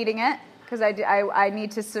out of needing it because I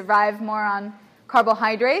need to survive more on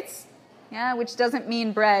carbohydrates, yeah, which doesn't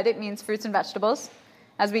mean bread. It means fruits and vegetables.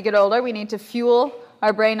 As we get older, we need to fuel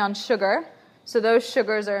our brain on sugar. So those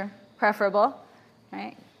sugars are preferable,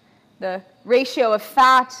 right? The ratio of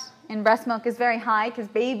fat in breast milk is very high because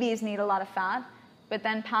babies need a lot of fat. But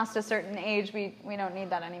then past a certain age, we don't need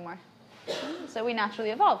that anymore. So we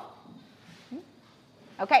naturally evolve.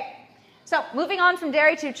 Okay, so moving on from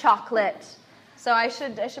dairy to chocolate. So I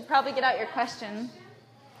should probably get out your question.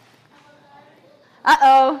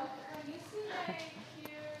 Uh-oh. You see like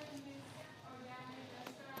here in these organic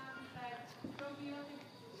restaurants like probiotic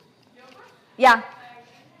yogurt? Yeah. Like,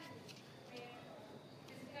 is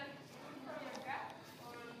it good for your gut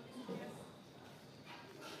or is it just...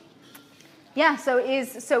 Yeah,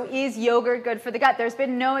 so is yogurt good for the gut? There's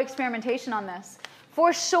been no experimentation on this.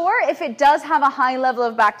 For sure, if it does have a high level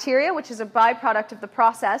of bacteria, which is a byproduct of the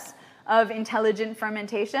process of intelligent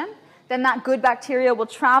fermentation, then that good bacteria will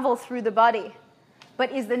travel through the body.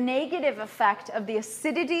 But is the negative effect of the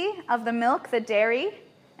acidity of the milk, the dairy,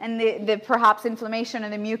 and the perhaps inflammation or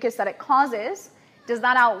the mucus that it causes, does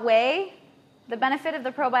that outweigh the benefit of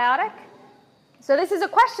the probiotic? So this is a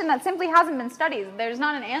question that simply hasn't been studied. There's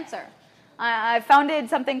not an answer. I founded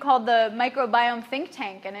something called the Microbiome Think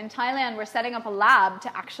Tank, and in Thailand we're setting up a lab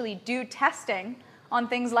to actually do testing on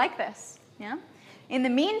things like this. Yeah? In the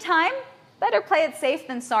meantime, better play it safe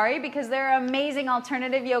than sorry, because there are amazing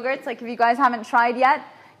alternative yogurts. Like if you guys haven't tried yet,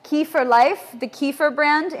 Kefir Life, the Kefir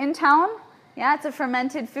brand in town. Yeah, it's a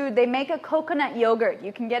fermented food. They make a coconut yogurt.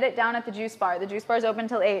 You can get it down at the juice bar. The juice bar is open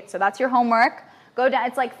till 8, so that's your homework. Go down.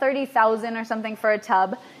 It's like 30,000 or something for a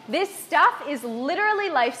tub. This stuff is literally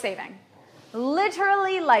life-saving.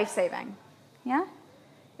 Literally life-saving. Yeah?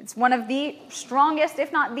 It's one of the strongest,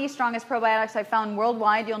 if not the strongest probiotics I've found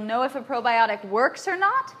worldwide. You'll know if a probiotic works or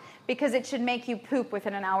not because it should make you poop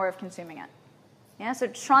within an hour of consuming it. Yeah, so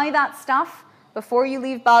try that stuff before you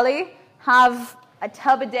leave Bali. Have a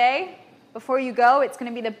tub a day before you go. It's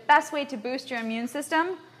going to be the best way to boost your immune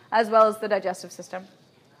system as well as the digestive system.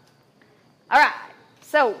 All right,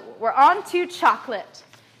 so we're on to chocolate.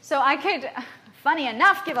 So I could, funny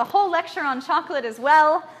enough, give a whole lecture on chocolate as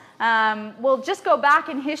well. We'll just go back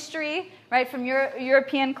in history, right, from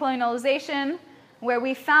European colonialization, where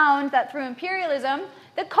we found that through imperialism,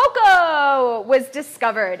 the cocoa was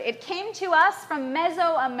discovered. It came to us from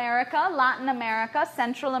Mesoamerica, Latin America,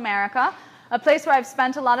 Central America, a place where I've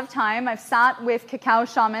spent a lot of time. I've sat with cacao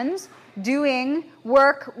shamans doing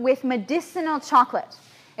work with medicinal chocolate.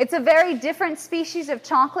 It's a very different species of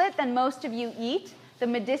chocolate than most of you eat. The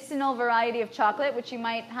medicinal variety of chocolate, which you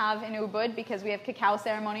might have in Ubud because we have cacao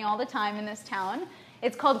ceremony all the time in this town.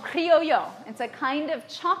 It's called criollo. It's a kind of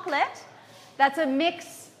chocolate that's a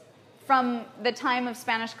mix from the time of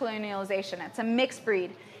Spanish colonialization. It's a mixed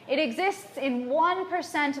breed. It exists in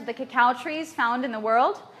 1% of the cacao trees found in the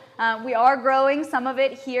world. We are growing some of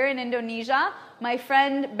it here in Indonesia. My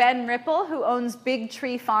friend Ben Ripple, who owns Big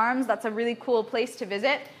Tree Farms, that's a really cool place to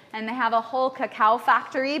visit, and they have a whole cacao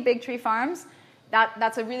factory, Big Tree Farms.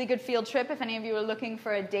 That's a really good field trip. If any of you are looking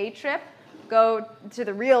for a day trip, go to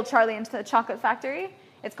the real Charlie and the Chocolate Factory.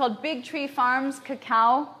 It's called Big Tree Farms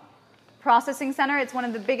Cacao Processing Center. It's one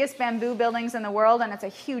of the biggest bamboo buildings in the world, and it's a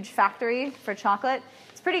huge factory for chocolate.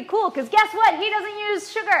 It's pretty cool, because guess what? He doesn't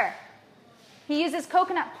use sugar. He uses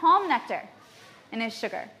coconut palm nectar in his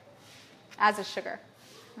sugar, as a sugar,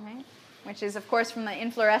 right? Which is, of course, from the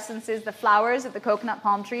inflorescences, the flowers of the coconut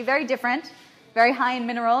palm tree. Very different, very high in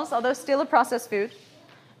minerals, although still a processed food.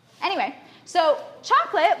 Anyway, so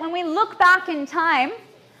chocolate, when we look back in time,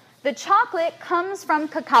 the chocolate comes from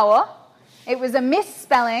cacao. It was a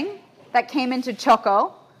misspelling that came into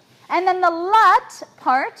choco. And then the lat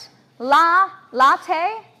part,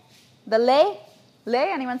 latte, the lait,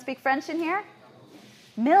 anyone speak French in here?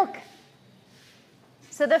 Milk.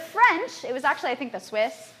 So the French, it was actually, I think, the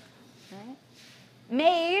Swiss, right,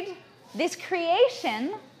 made this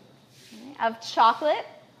creation of chocolate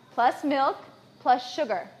plus milk plus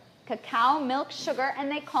sugar. Cacao, milk, sugar, and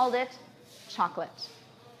they called it chocolate.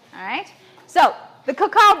 All right? So, the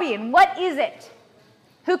cacao bean, what is it?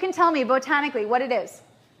 Who can tell me botanically what it is?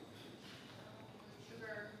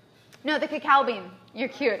 Sugar. No, the cacao bean. You're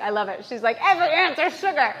cute. I love it. She's like, every answer is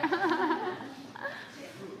sugar.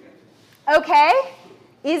 Okay.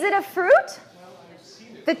 Is it a fruit?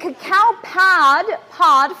 The cacao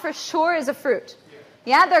pod for sure is a fruit.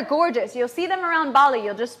 Yeah, they're gorgeous. You'll see them around Bali.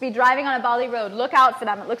 You'll just be driving on a Bali road. Look out for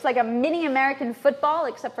them. It looks like a mini American football,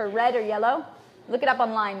 except for red or yellow. Look it up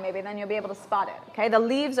online, maybe. Then you'll be able to spot it. Okay, the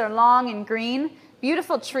leaves are long and green.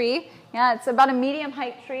 Beautiful tree. Yeah, it's about a medium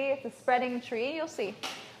height tree. It's a spreading tree. You'll see.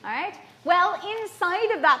 All right. Well,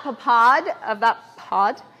 inside of that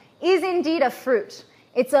pod, is indeed a fruit.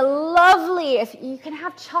 It's a lovely, if you can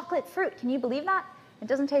have chocolate fruit. Can you believe that? It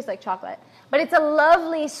doesn't taste like chocolate. But it's a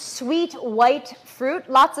lovely, sweet, white fruit,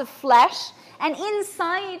 lots of flesh. And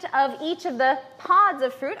inside of each of the pods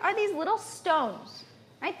of fruit are these little stones,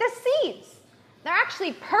 right? The seeds. They're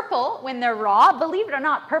actually purple when they're raw. Believe it or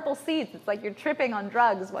not, purple seeds. It's like you're tripping on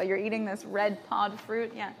drugs while you're eating this red pod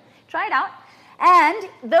fruit. Yeah, try it out. And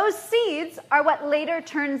those seeds are what later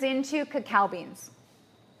turns into cacao beans.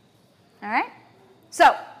 All right?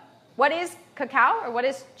 So, what is cacao or what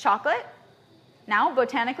is chocolate? Now,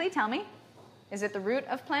 botanically, tell me. Is it the root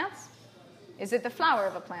of plants? Is it the flower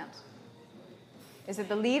of a plant? Is it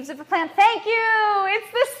the leaves of a plant? Thank you!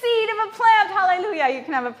 It's the seed of a plant. Hallelujah. You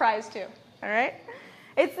can have a prize too. All right?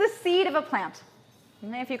 It's the seed of a plant.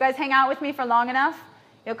 And if you guys hang out with me for long enough,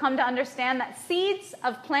 you'll come to understand that seeds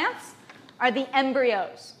of plants are the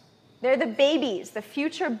embryos. They're the babies, the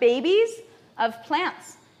future babies of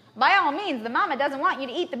plants. By all means, the mama doesn't want you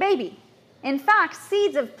to eat the baby. In fact,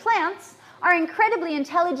 seeds of plants are incredibly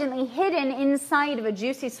intelligently hidden inside of a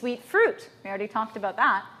juicy, sweet fruit. We already talked about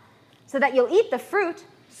that. So that you'll eat the fruit,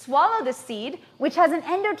 swallow the seed, which has an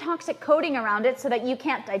endotoxic coating around it so that you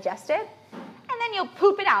can't digest it, and then you'll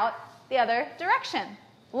poop it out the other direction.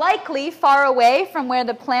 Likely far away from where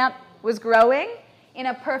the plant was growing in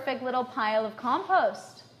a perfect little pile of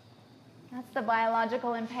compost. That's the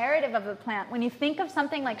biological imperative of the plant. When you think of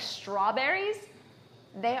something like strawberries,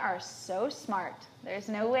 they are so smart. There's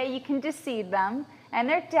no way you can deceive them, and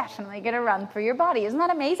they're definitely going to run through your body. Isn't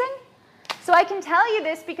that amazing? So I can tell you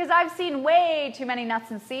this because I've seen way too many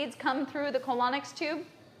nuts and seeds come through the colonics tube,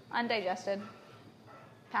 undigested,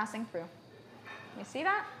 passing through. You see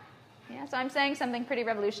that? Yeah, so I'm saying something pretty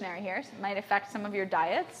revolutionary here. So it might affect some of your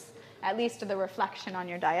diets, at least the reflection on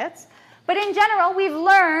your diets. But in general, we've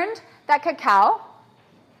learned that cacao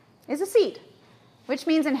is a seed, which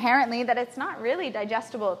means inherently that it's not really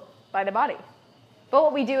digestible by the body. But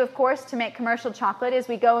what we do, of course, to make commercial chocolate is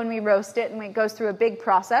we go and we roast it, and it goes through a big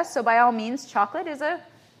process. So by all means, chocolate is a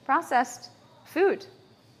processed food.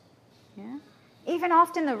 Yeah? Even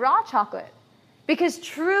often the raw chocolate. Because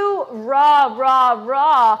true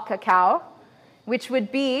raw cacao, which would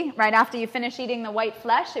be, right after you finish eating the white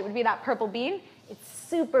flesh, it would be that purple bean, it's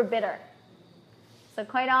super bitter. So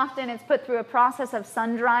quite often it's put through a process of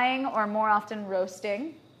sun drying or more often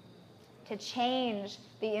roasting to change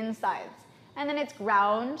the insides. And then it's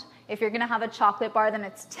ground. If you're going to have a chocolate bar, then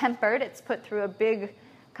it's tempered. It's put through a big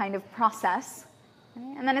kind of process.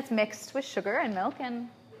 Okay? And then it's mixed with sugar and milk and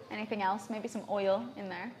anything else, maybe some oil in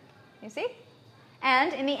there. You see?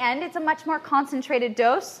 And in the end, it's a much more concentrated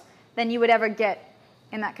dose than you would ever get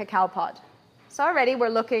in that cacao pod. So already we're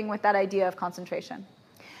looking with that idea of concentration.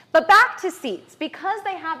 But back to seeds. Because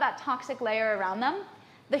they have that toxic layer around them,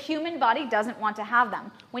 the human body doesn't want to have them.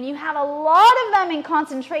 When you have a lot of them in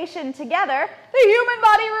concentration together, the human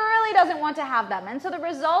body really doesn't want to have them. And so the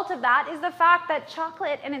result of that is the fact that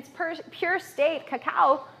chocolate in its pure state,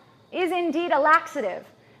 cacao, is indeed a laxative.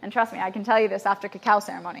 And trust me, I can tell you this after cacao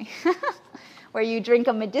ceremony, where you drink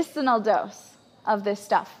a medicinal dose of this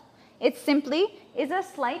stuff. It simply is a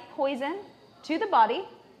slight poison to the body,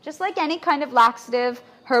 just like any kind of laxative,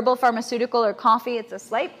 herbal, pharmaceutical, or coffee. It's a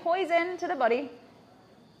slight poison to the body.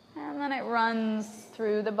 And then it runs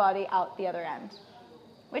through the body out the other end,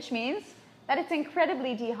 which means that it's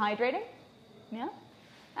incredibly dehydrating, yeah?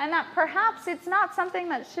 And that perhaps it's not something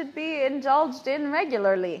that should be indulged in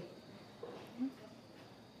regularly.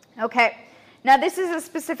 Okay, now this is a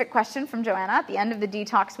specific question from Joanna at the end of the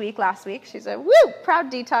detox week last week. She's a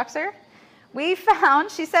proud detoxer. We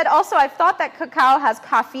found, she said, also, I've thought that cacao has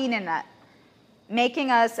caffeine in it.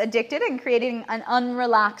 making us addicted and creating an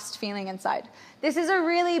unrelaxed feeling inside. This is a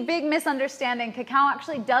really big misunderstanding. Cacao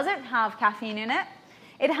actually doesn't have caffeine in it.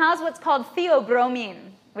 It has what's called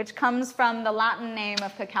theobromine, which comes from the Latin name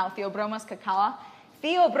of cacao, Theobromos cacao.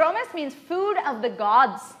 Theobromos means food of the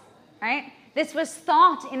gods, right? This was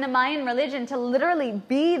thought in the Mayan religion to literally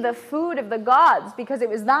be the food of the gods because it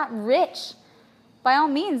was that rich. By all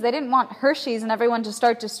means, they didn't want Hershey's and everyone to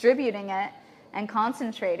start distributing it and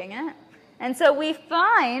concentrating it. And so we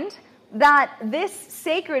find that this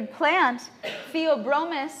sacred plant,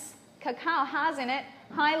 Theobromos cacao, has in it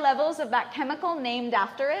high levels of that chemical named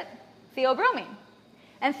after it, theobromine.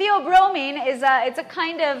 And theobromine is it's a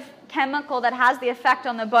kind of chemical that has the effect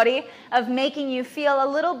on the body of making you feel a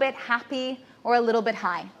little bit happy or a little bit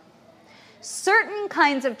high. Certain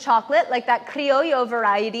kinds of chocolate, like that criollo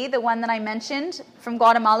variety, the one that I mentioned from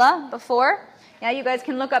Guatemala before. Yeah, you guys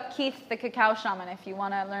can look up Keith, the cacao shaman, if you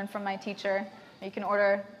want to learn from my teacher. You can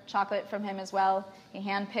order chocolate from him as well. He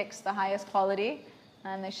handpicks the highest quality,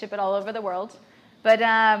 and they ship it all over the world. But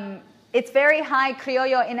it's very high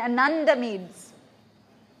criollo in anandamides.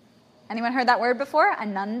 Anyone heard that word before?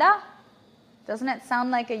 Ananda? Doesn't it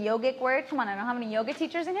sound like a yogic word? Come on, I don't have any yoga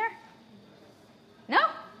teachers in here? No?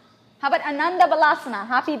 How about Ananda Balasana,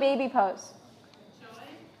 happy baby pose? Joy?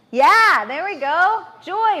 Yeah, there we go.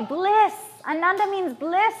 Joy, bliss. Ananda means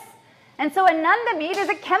bliss. And so anandamide is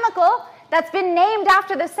a chemical that's been named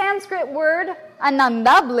after the Sanskrit word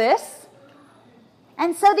ananda, bliss.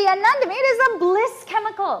 And so the anandamide is a bliss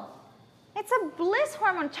chemical. It's a bliss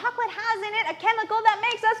hormone. Chocolate has in it a chemical that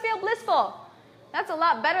makes us feel blissful. That's a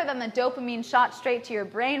lot better than the dopamine shot straight to your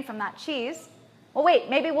brain from that cheese. Well, wait,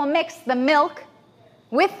 maybe we'll mix the milk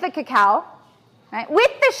with the cacao, right?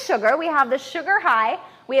 With the sugar. We have the sugar high.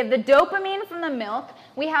 We have the dopamine from the milk.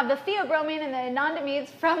 We have the theobromine and the anandamides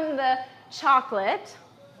from the chocolate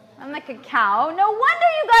and the cacao. No wonder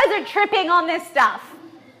you guys are tripping on this stuff.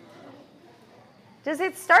 Does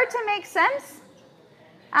it start to make sense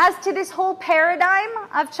as to this whole paradigm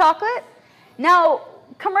of chocolate? Now,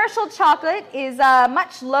 commercial chocolate is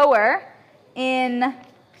much lower in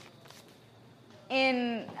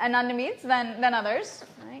anandamides than others.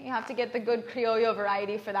 Right? You have to get the good criollo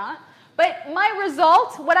variety for that. But my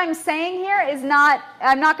result, what I'm saying here is not,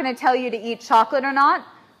 I'm not going to tell you to eat chocolate or not.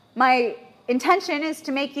 My intention is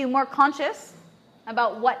to make you more conscious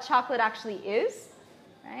about what chocolate actually is.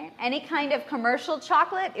 Right? Any kind of commercial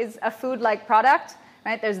chocolate is a food-like product.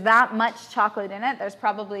 Right? There's that much chocolate in it. There's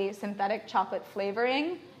probably synthetic chocolate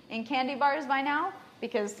flavoring in candy bars by now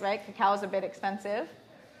because, right, cacao is a bit expensive.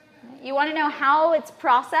 You want to know how it's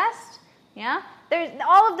processed? Yeah? There's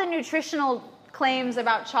all of the nutritional claims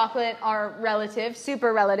about chocolate are relative,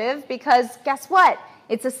 super relative, because guess what?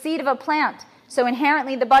 It's a seed of a plant. So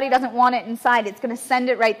inherently, the body doesn't want it inside. It's going to send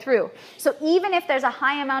it right through. So even if there's a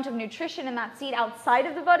high amount of nutrition in that seed outside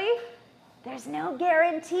of the body, there's no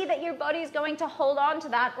guarantee that your body is going to hold on to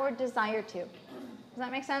that or desire to. Does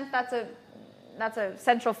that make sense? That's a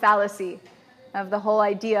central fallacy of the whole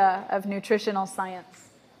idea of nutritional science.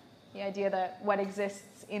 The idea that what exists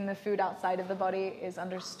in the food outside of the body is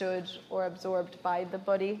understood or absorbed by the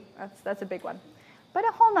body. That's a big one. But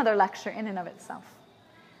a whole nother lecture in and of itself.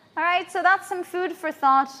 All right, so that's some food for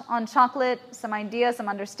thought on chocolate, some ideas, some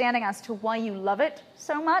understanding as to why you love it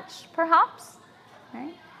so much, perhaps.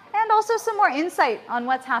 Right? And also some more insight on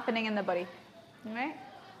what's happening in the body. All right?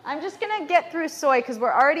 I'm just going to get through soy because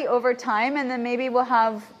we're already over time, and then maybe we'll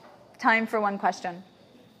have time for one question.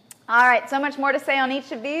 All right, so much more to say on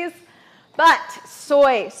each of these. But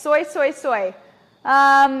soy. Soy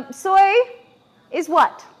is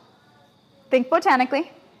what? Think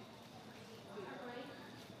botanically.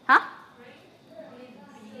 Huh?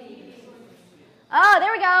 Oh,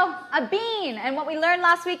 there we go. A bean. And what we learned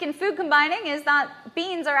last week in food combining is that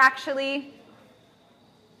beans are actually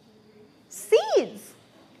seeds.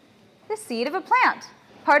 The seed of a plant.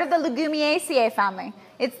 Part of the Legumiaceae family.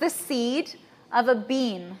 It's the seed of a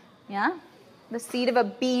bean. Yeah? The seed of a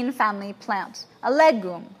bean family plant. A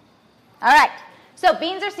legume. All right. So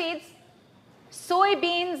beans are seeds.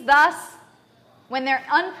 Soybeans, thus, when they're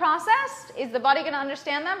unprocessed, is the body going to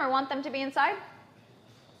understand them or want them to be inside?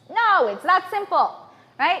 No, it's that simple,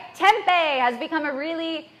 right? Tempeh has become a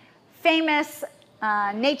really famous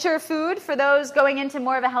nature food for those going into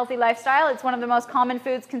more of a healthy lifestyle. It's one of the most common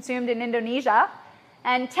foods consumed in Indonesia.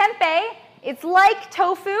 And tempeh, it's like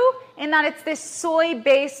tofu in that it's this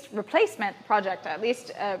soy-based replacement product, at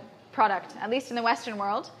least in the Western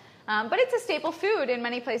world. But it's a staple food in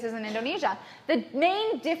many places in Indonesia. The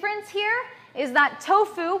main difference here is that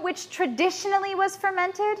tofu, which traditionally was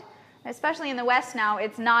fermented, especially in the West now,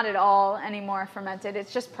 it's not at all anymore fermented.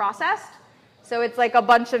 It's just processed. So it's like a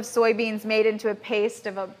bunch of soybeans made into a paste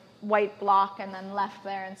of a white block and then left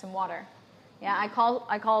there in some water. Yeah, I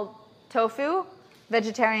call tofu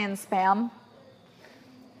vegetarian spam.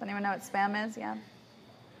 Does anyone know what spam is? Yeah.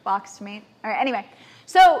 Boxed meat. All right, anyway.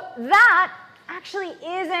 So that actually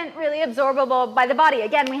isn't really absorbable by the body.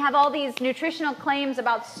 Again, we have all these nutritional claims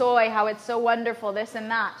about soy, how it's so wonderful, this and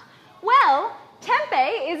that. Well,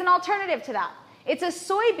 tempeh is an alternative to that. It's a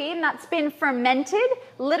soybean that's been fermented,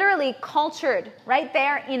 literally cultured, right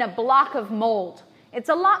there in a block of mold. It's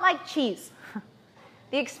a lot like cheese.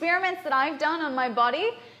 The experiments that I've done on my body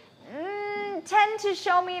tend to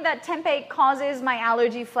show me that tempeh causes my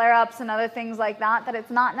allergy flare-ups and other things like that, that it's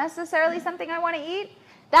not necessarily something I want to eat.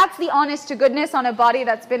 That's the honest to goodness on a body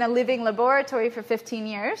that's been a living laboratory for 15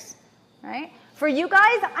 years, right? For you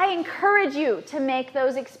guys, I encourage you to make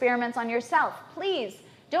those experiments on yourself. Please,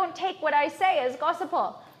 don't take what I say as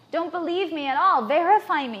gospel. Don't believe me at all.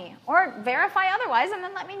 Verify me, or verify otherwise, and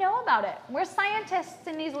then let me know about it. We're scientists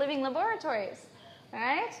in these living laboratories, all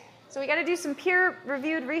right? So we got to do some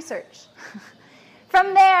peer-reviewed research.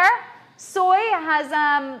 From there, soy has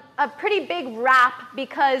a pretty big rap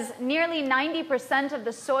because nearly 90% of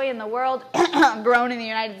the soy in the world grown in the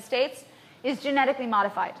United States is genetically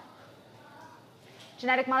modified.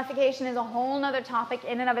 Genetic modification is a whole other topic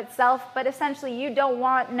in and of itself, but essentially you don't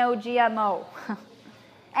want no GMO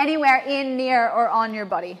anywhere in, near, or on your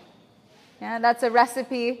body. Yeah, that's a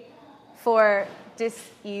recipe for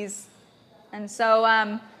dis-ease. And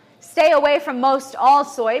so stay away from most all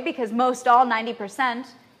soy, because most all, 90%,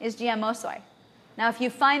 is GMO soy. Now, if you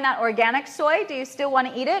find that organic soy, do you still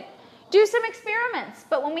want to eat it? Do some experiments.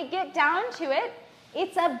 But when we get down to it,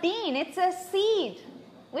 it's a bean, it's a seed,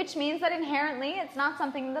 which means that inherently it's not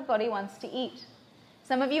something the body wants to eat.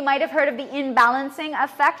 Some of you might have heard of the imbalancing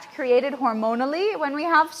effect created hormonally when we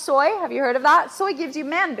have soy. Have you heard of that? Soy gives you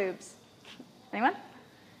man boobs. Anyone?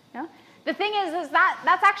 No? The thing is that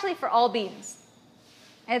that's actually for all beans.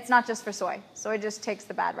 It's not just for soy. Soy just takes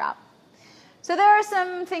the bad rap. So there are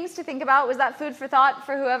some things to think about. Was that food for thought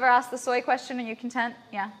for whoever asked the soy question? Are you content?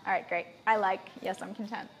 Yeah? All right, great. Yes, I'm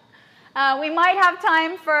content. We might have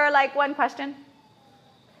time for like one question.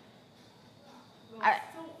 All right.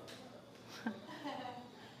 I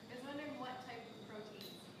was wondering what type of proteins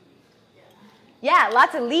you eat. Yeah,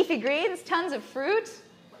 lots of leafy greens, tons of fruit.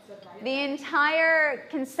 The entire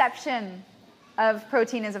conception of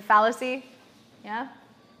protein is a fallacy. Yeah?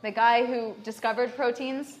 The guy who discovered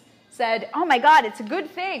proteins said, oh my God, it's a good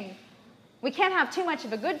thing. We can't have too much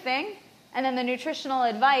of a good thing. And then the nutritional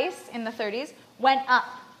advice in the 30s went up,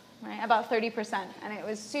 right, about 30%. And it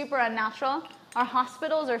was super unnatural. Our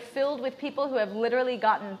hospitals are filled with people who have literally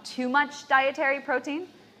gotten too much dietary protein.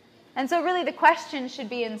 And so really the question should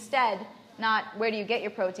be instead, not where do you get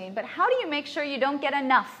your protein, but how do you make sure you don't get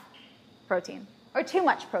enough protein? Or too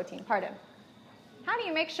much protein, pardon. How do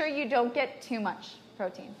you make sure you don't get too much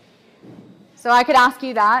protein? So I could ask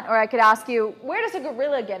you that, or I could ask you, where does a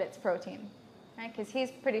gorilla get its protein? Right, because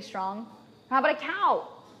he's pretty strong. How about a cow?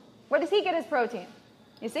 Where does he get his protein?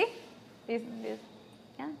 You see? These,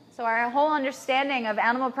 yeah. So our whole understanding of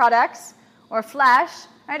animal products, or flesh,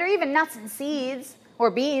 right, or even nuts and seeds,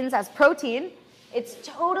 or beans as protein, it's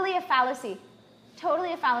totally a fallacy.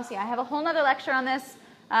 Totally a fallacy. I have a whole other lecture on this.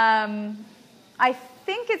 I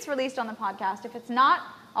think it's released on the podcast. If it's not,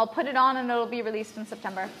 I'll put it on and it'll be released in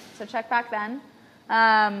September. So check back then.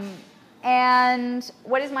 And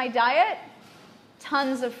what is my diet?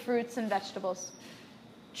 Tons of fruits and vegetables.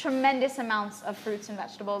 Tremendous amounts of fruits and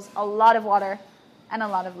vegetables, a lot of water, and a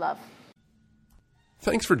lot of love.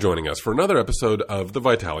 Thanks for joining us for another episode of the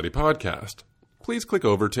Vitality Podcast. Please click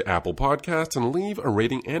over to Apple Podcasts and leave a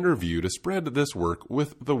rating and review to spread this work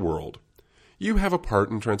with the world. You have a part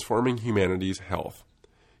in transforming humanity's health.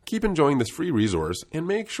 Keep enjoying this free resource and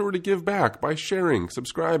make sure to give back by sharing,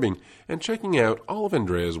 subscribing, and checking out all of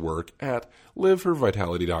Andrea's work at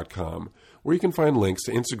liveforvitality.com, where you can find links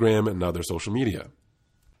to Instagram and other social media.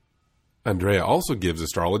 Andrea also gives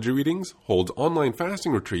astrology readings, holds online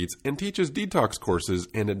fasting retreats, and teaches detox courses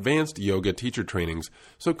and advanced yoga teacher trainings.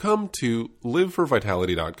 So come to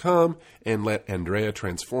liveforvitality.com and let Andrea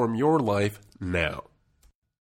transform your life now.